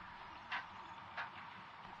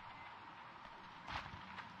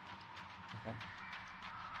 Okay.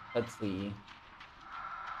 Let's see.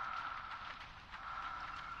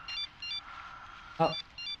 Oh.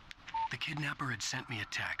 The kidnapper had sent me a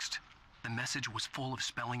text. The message was full of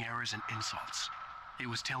spelling errors and insults. It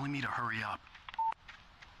was telling me to hurry up.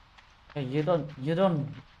 Hey, you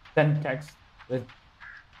don't send text with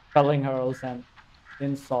spelling errors and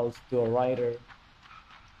insults to a writer.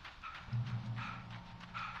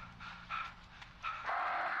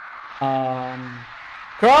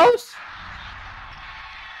 Crows?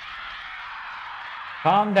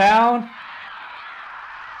 Calm down.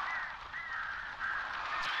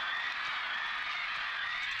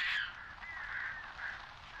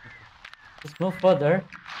 Just move further.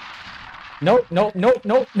 No, no, no,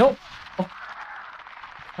 no, no. Oh.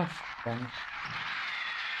 Gosh, dang.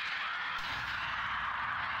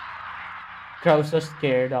 Crows are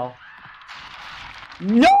scared of.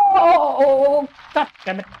 No! God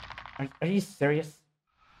damn it. Are you serious?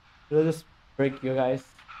 Did I just break you guys'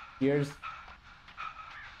 ears?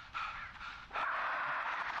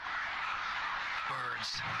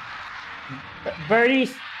 Birds.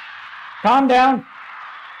 Birdies! Calm down!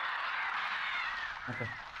 Okay.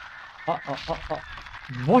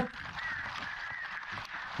 What?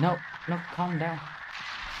 No, no, calm down.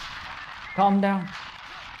 Calm down.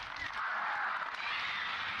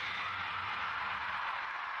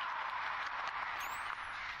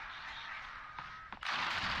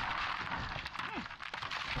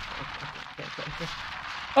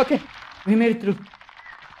 Okay, we made it through.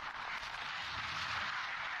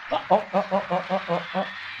 Oh.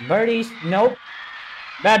 Birdies, nope.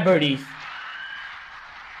 Bad birdies.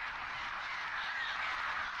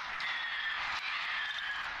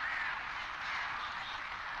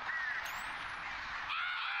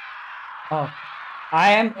 Oh,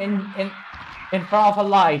 I am in front of a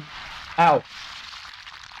light. Ow.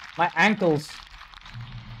 My ankles.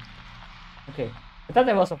 Okay. I thought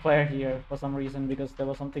there was a flare here for some reason because there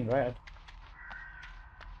was something red.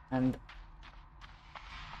 And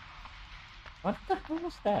What the hell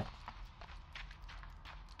was that?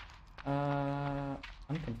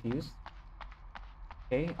 I'm confused.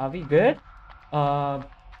 Okay, are we good? Uh,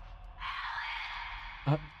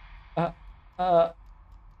 uh, uh, uh,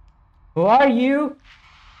 who are you?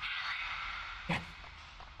 Yes,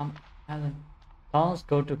 Alan. Let's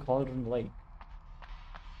go to Cauldron Lake.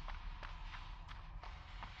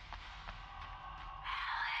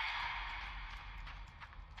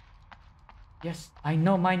 Yes, I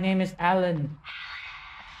know my name is Alan.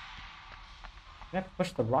 Can I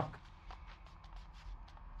push the rock?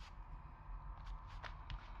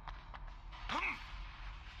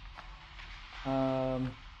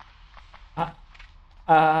 Um, uh,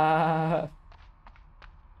 uh,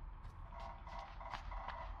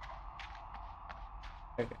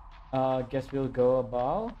 okay. Guess we'll go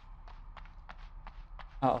above.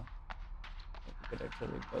 Oh, we could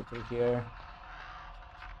actually go through here.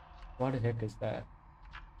 What the heck is that?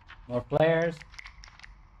 More players.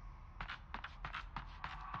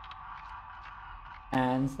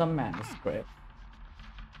 And some manuscript.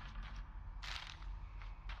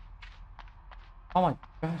 Oh my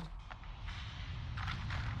god.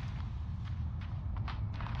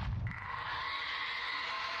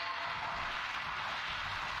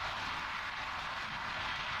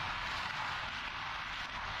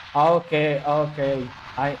 Okay, okay.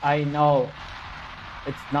 I know.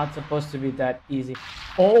 It's not supposed to be that easy.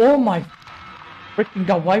 Oh my freaking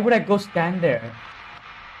god, why would I go stand there?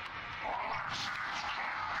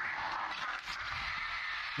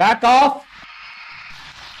 Back off!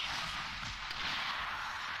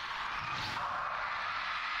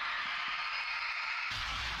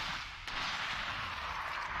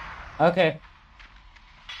 Okay.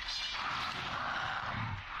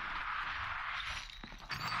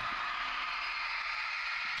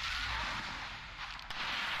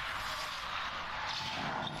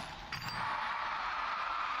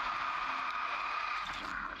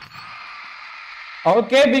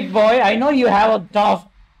 Okay, big boy, I know you have a tough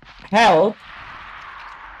health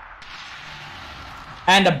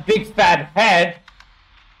and a big fat head.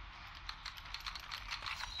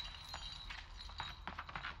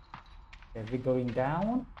 Okay, we're going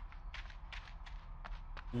down.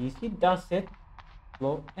 Easy does it.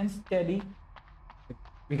 Slow and steady.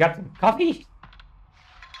 We got some coffee.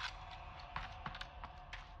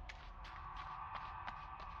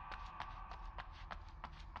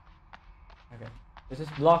 Okay, this is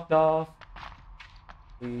blocked off.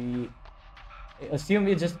 We assume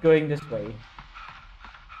we're just going this way.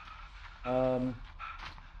 Okay,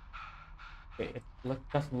 it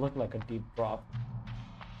doesn't look like a deep drop.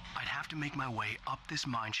 I'd have to make my way up this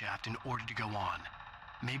mine shaft in order to go on.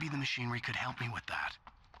 Maybe the machinery could help me with that.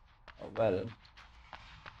 Oh, well.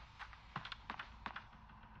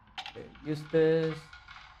 Okay, use this.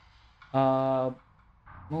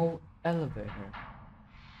 Move elevator.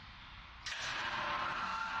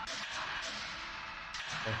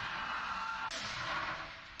 Okay.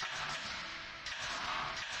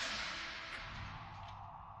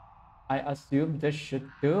 I assume this should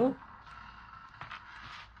do.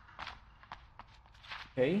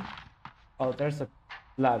 Okay. Oh, there's a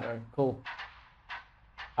ladder. Cool.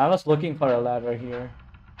 I was looking for a ladder here.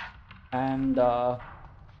 And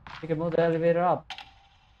you can move the elevator up.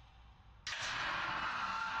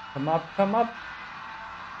 Come up, come up.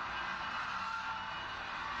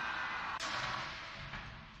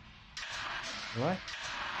 What?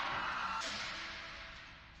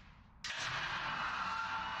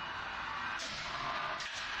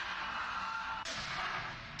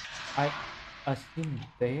 I assume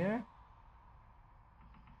there.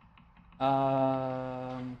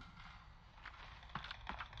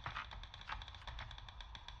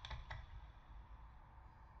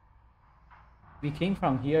 We came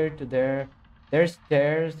from here to there. There's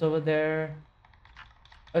stairs over there.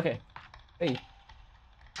 Okay. Hey.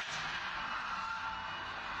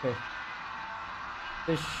 Okay.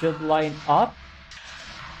 This should line up.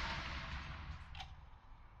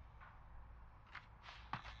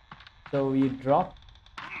 So we drop.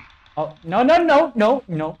 Oh, no, no, no, no,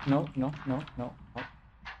 no, no, no, no, no, no,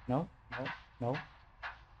 no, no, no,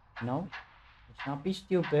 no. Let's not be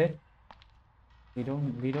stupid. We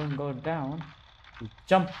don't go down. We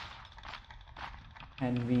jump.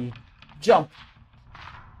 And we jump.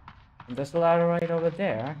 And there's a ladder right over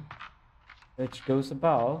there, which goes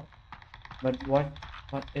above. But what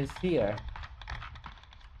is here?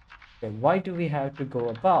 Okay, why do we have to go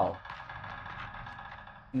above?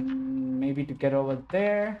 Maybe to get over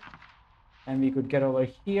there. And we could get over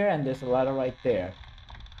here, and there's a ladder right there.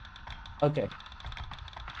 Okay.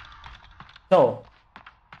 So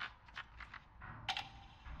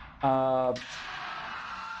Uh,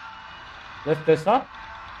 lift this up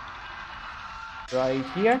right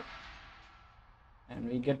here, and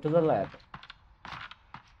we get to the ladder.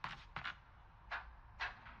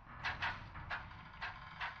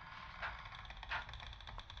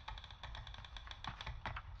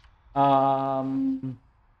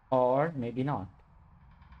 Or maybe not.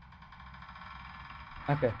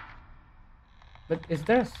 Okay. But is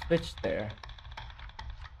there a switch there?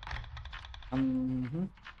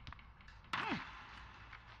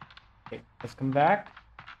 Okay, let's come back.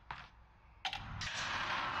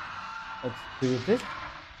 Let's do this.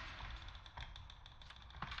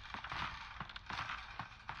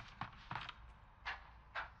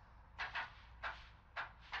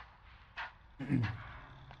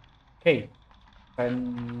 Okay,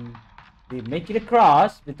 when we make it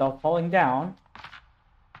across without falling down,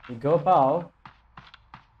 we go above.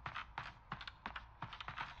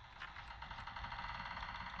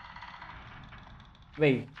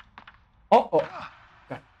 Wait. Oh,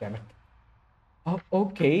 God damn it. Oh,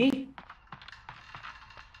 okay.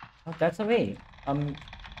 Oh, that's a way.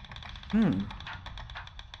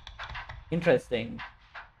 Interesting.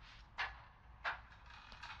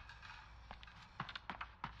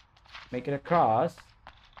 Make it across.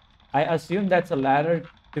 I assume that's a ladder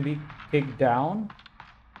to be kicked down.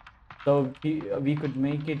 So we could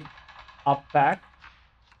make it up back.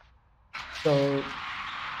 So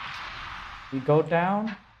we go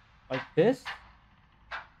down like this.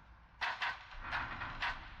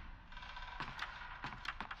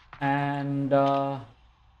 And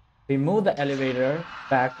we move the elevator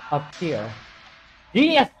back up here.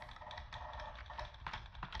 Genius!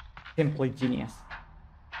 Simply genius.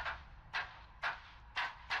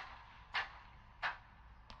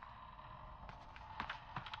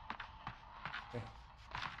 Okay.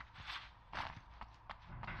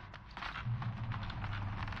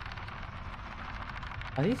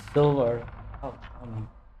 Are these silver? Oh,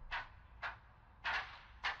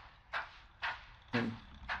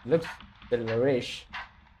 looks silverish.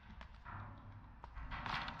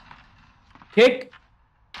 Kick!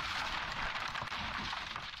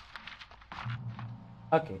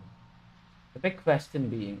 Okay. The big question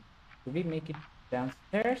being, do we make it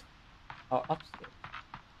downstairs or upstairs?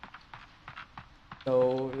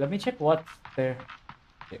 So let me check what's there.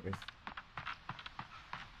 There is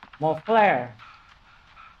more flare.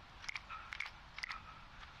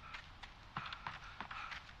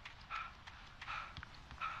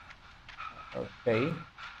 Okay.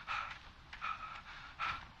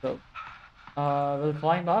 So we'll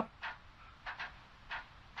climb up.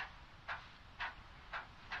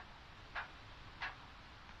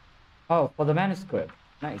 Oh, for the manuscript.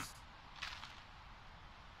 Nice.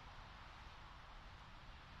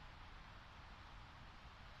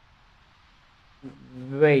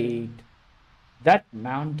 Wait. That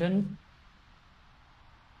mountain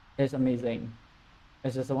is amazing.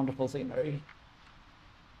 It's just a wonderful scenery.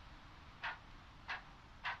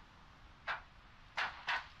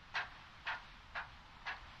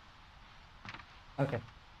 Okay.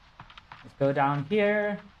 Let's go down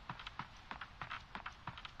here.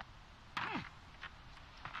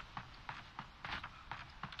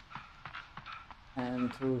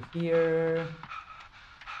 And through here.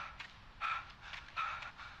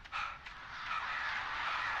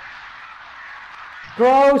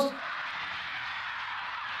 Gross!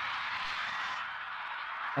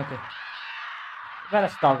 Okay. Better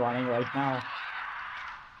start running right now.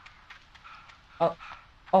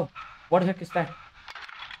 Oh, what the heck is that?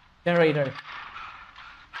 Generator.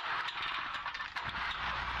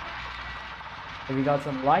 So we got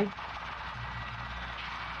some light.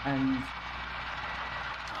 And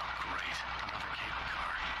Oh, great. Another cable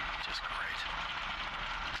car. Just great.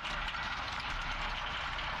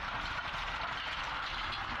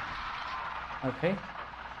 okay.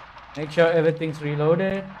 Make sure everything's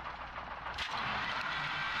reloaded.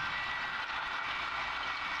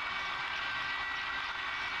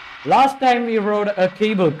 Last time we rode a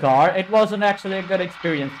cable car, it wasn't actually a good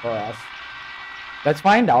experience for us. Let's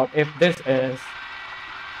find out if this is.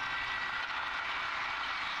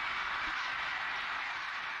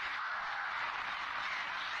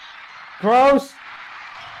 Gross!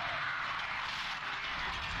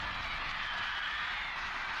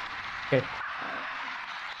 Okay.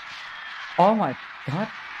 Oh my god.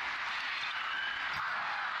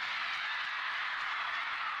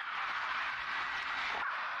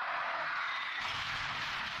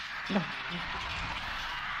 No.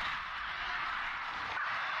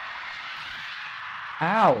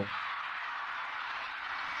 Ow.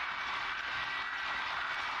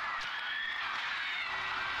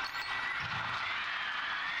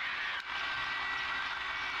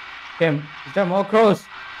 Okay, is there more crows?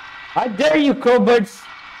 I dare you, crowbirds!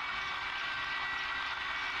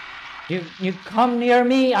 You come near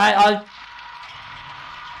me, I'll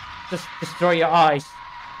just destroy your eyes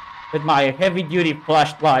with my heavy-duty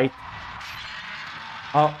flashlight.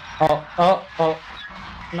 Oh,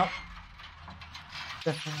 no.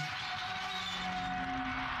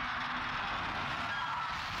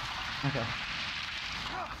 Okay.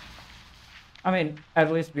 I mean,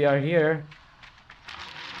 at least we are here.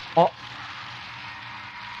 Oh.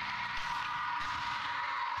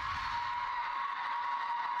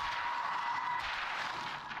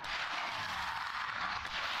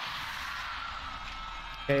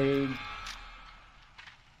 Okay.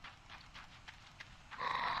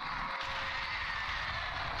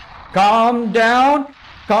 Calm down.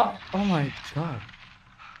 Oh my god.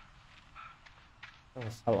 That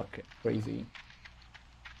was hella crazy.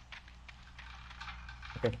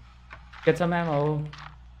 Okay. Get some ammo.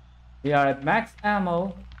 We are at max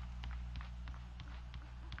ammo.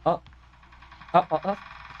 Oh. I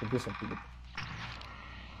can do something with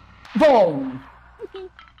it. Boom!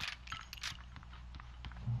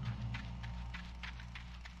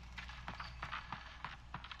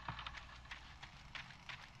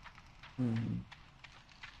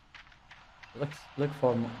 Let's look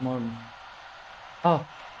for more. Oh,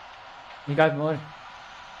 you got more.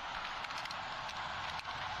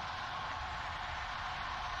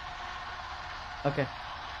 Okay.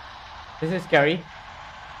 This is scary.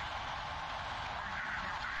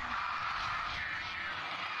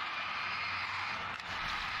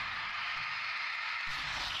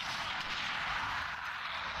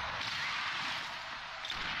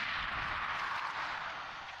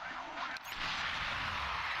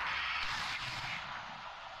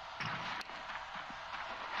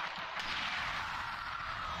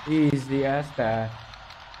 Easy as that.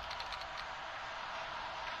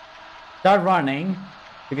 Start running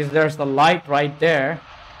because there's the light right there.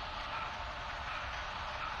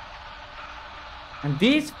 And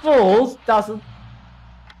these fools doesn't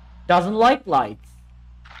like lights.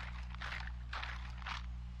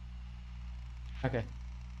 Okay.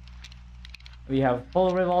 We have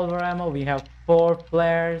full revolver ammo. We have 4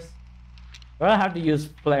 flares. We don't have to use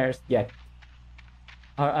flares yet.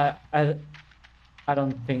 I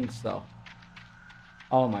don't think so.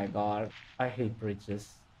 Oh my god. I hate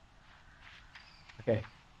bridges. Okay.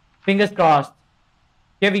 Fingers crossed.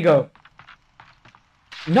 Here we go.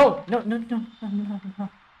 No.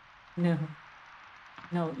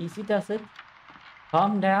 No, easy does it.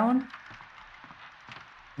 Calm down.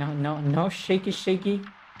 No, shaky.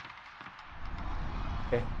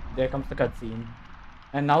 Okay, there comes the cutscene.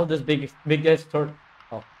 And now this biggest sword.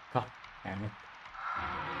 Oh, god damn it.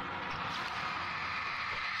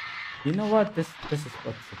 You know what? This is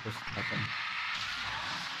what's supposed to happen.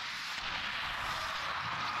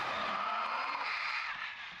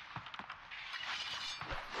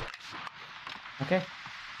 Okay.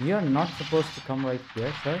 You're not supposed to come right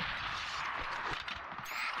here, sir.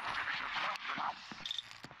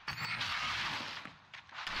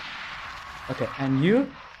 Okay, and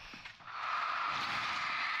you?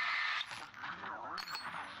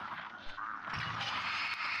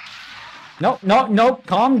 No,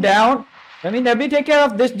 calm down. Let me take care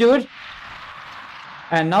of this dude.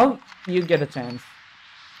 And now you get a chance.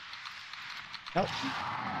 Nope.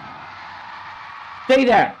 Stay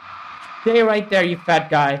there. Stay right there, you fat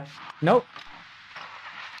guy. Nope.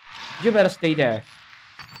 You better stay there.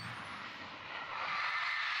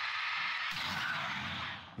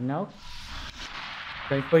 Nope.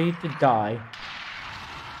 Wait for you to die.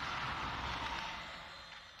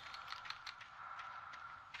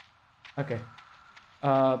 Okay.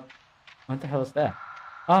 What the hell is that?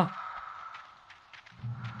 Ah.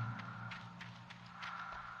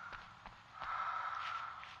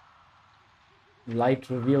 Light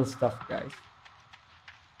reveal stuff, guys.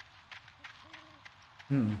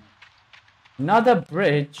 Another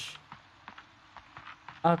bridge.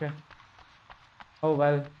 Okay. Oh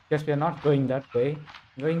well, guess we are not going that way.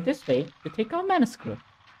 We're going this way to take our manuscript.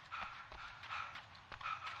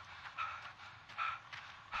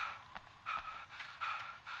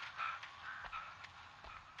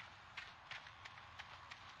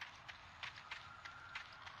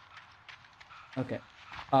 Okay.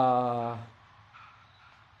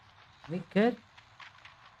 We good?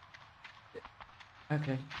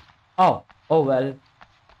 Okay. Oh well.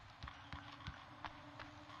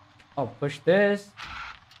 Oh, push this.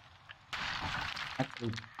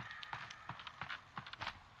 Actually,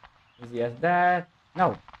 easy as that.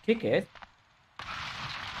 No, kick it.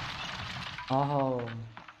 Oh,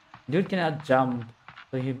 dude cannot jump,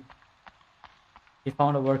 so he. He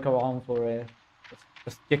found a workaround for a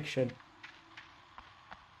restriction.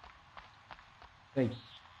 Wait,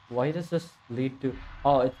 why does this lead to?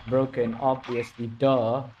 Oh, it's broken. Obviously,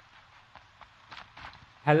 duh.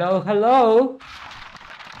 Hello, hello.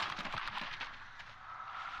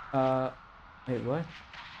 Wait, what?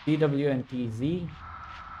 TW and TZ.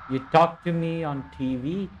 You talk to me on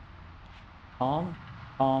TV. Tom,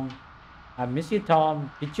 I miss you,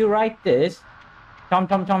 Tom. Did you write this? Tom.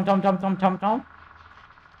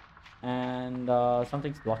 And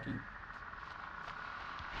something's blocking.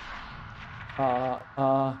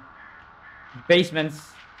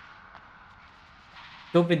 Basements.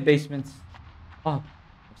 Stupid basements. Oh,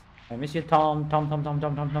 I miss you, Tom. Tom.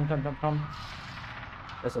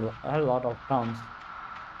 There's a lot of Toms.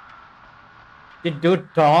 Dude,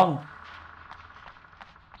 Tom.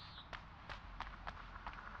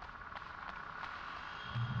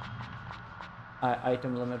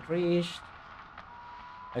 Item limit reached.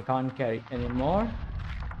 I can't carry anymore.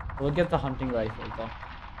 We'll get the hunting rifle though.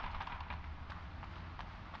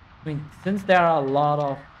 I mean, since there are a lot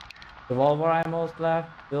of revolver ammos left,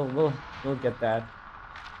 we'll get that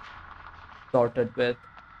sorted with.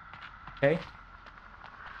 Okay.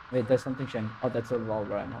 Wait, there's something shiny. Oh, that's a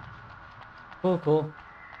revolver ammo. Cool.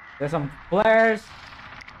 There's some flares.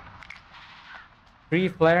 3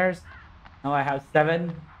 flares. Now I have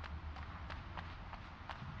 7.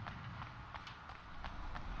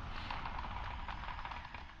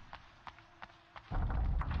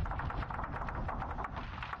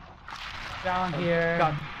 Down here.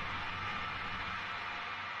 God.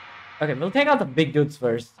 Okay, we'll take out the big dudes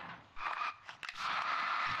first.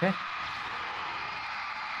 Okay.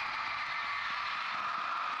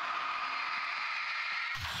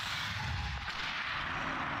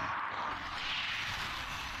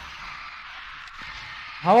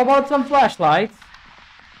 How about some flashlights?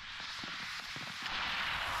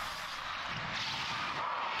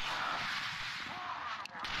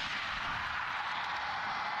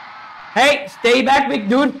 Hey, stay back, big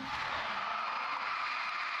dude.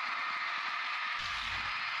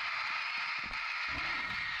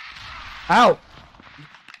 Ow.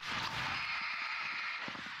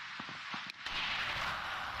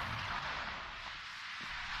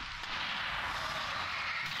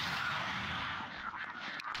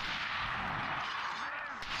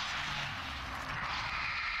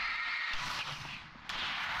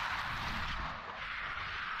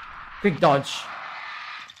 Quick dodge.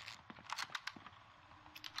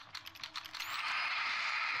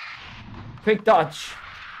 Quick dodge.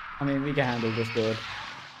 I mean, we can handle this good.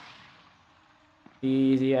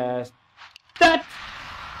 Easy as that.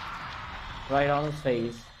 Right on his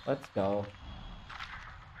face. Let's go.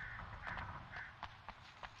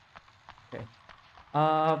 Okay.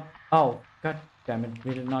 Oh, god damn it.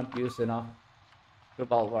 We did not use enough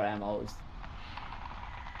revolver ammos.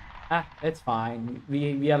 Ah, it's fine.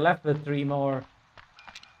 We are left with 3 more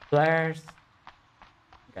flares.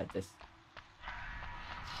 Got this.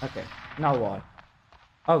 Okay, now what?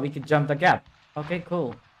 Oh, we could jump the gap. Okay,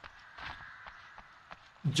 cool.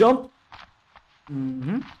 Jump.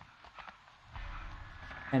 And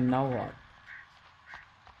now what?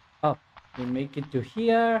 Oh, we make it to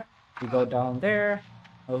here. We go down there.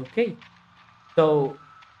 Okay. So,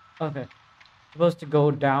 okay. Supposed to go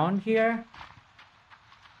down here.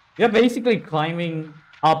 You're basically climbing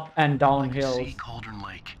up and down hills. I could see Cauldron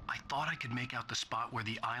Lake. I thought I could make out the spot where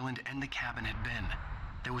the island and the cabin had been.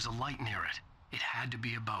 There was a light near it. It had to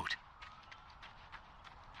be a boat.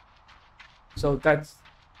 So that's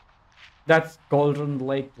Golden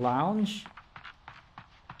Lake Lounge?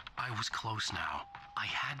 I was close now. I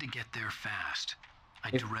had to get there fast.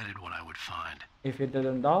 I dreaded what I would find. If you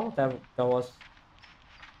didn't know, that was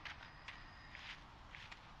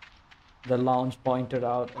the lounge pointed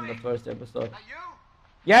out in the first episode. That you?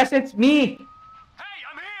 Yes, it's me! Hey,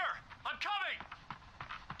 I'm here! I'm coming!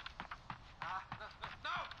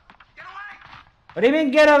 No! Get away! What do you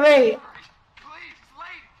mean, get away? Please, it's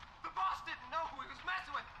late. The boss didn't know who he was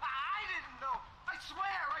messing with. I didn't know. I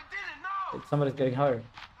swear, I didn't know. Somebody's getting hurt.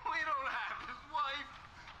 We don't have his wife.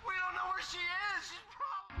 We don't know where she is. She's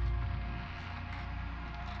probably...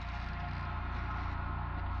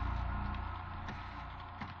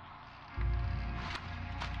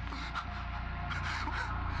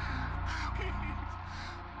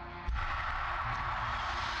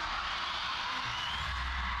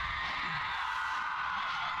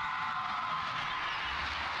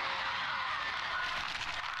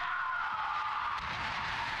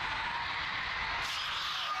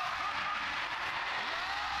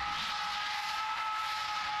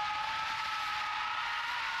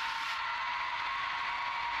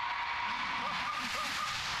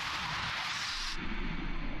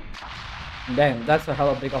 Damn, that's a hell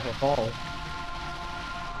of big of a fall.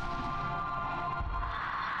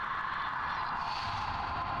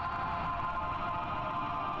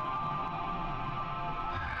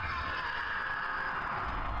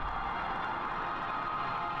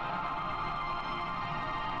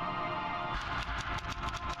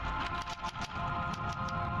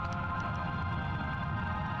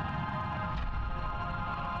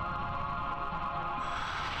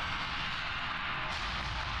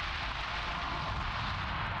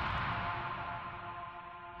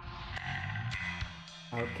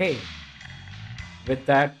 Okay. With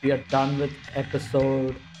that, we are done with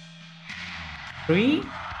episode 3.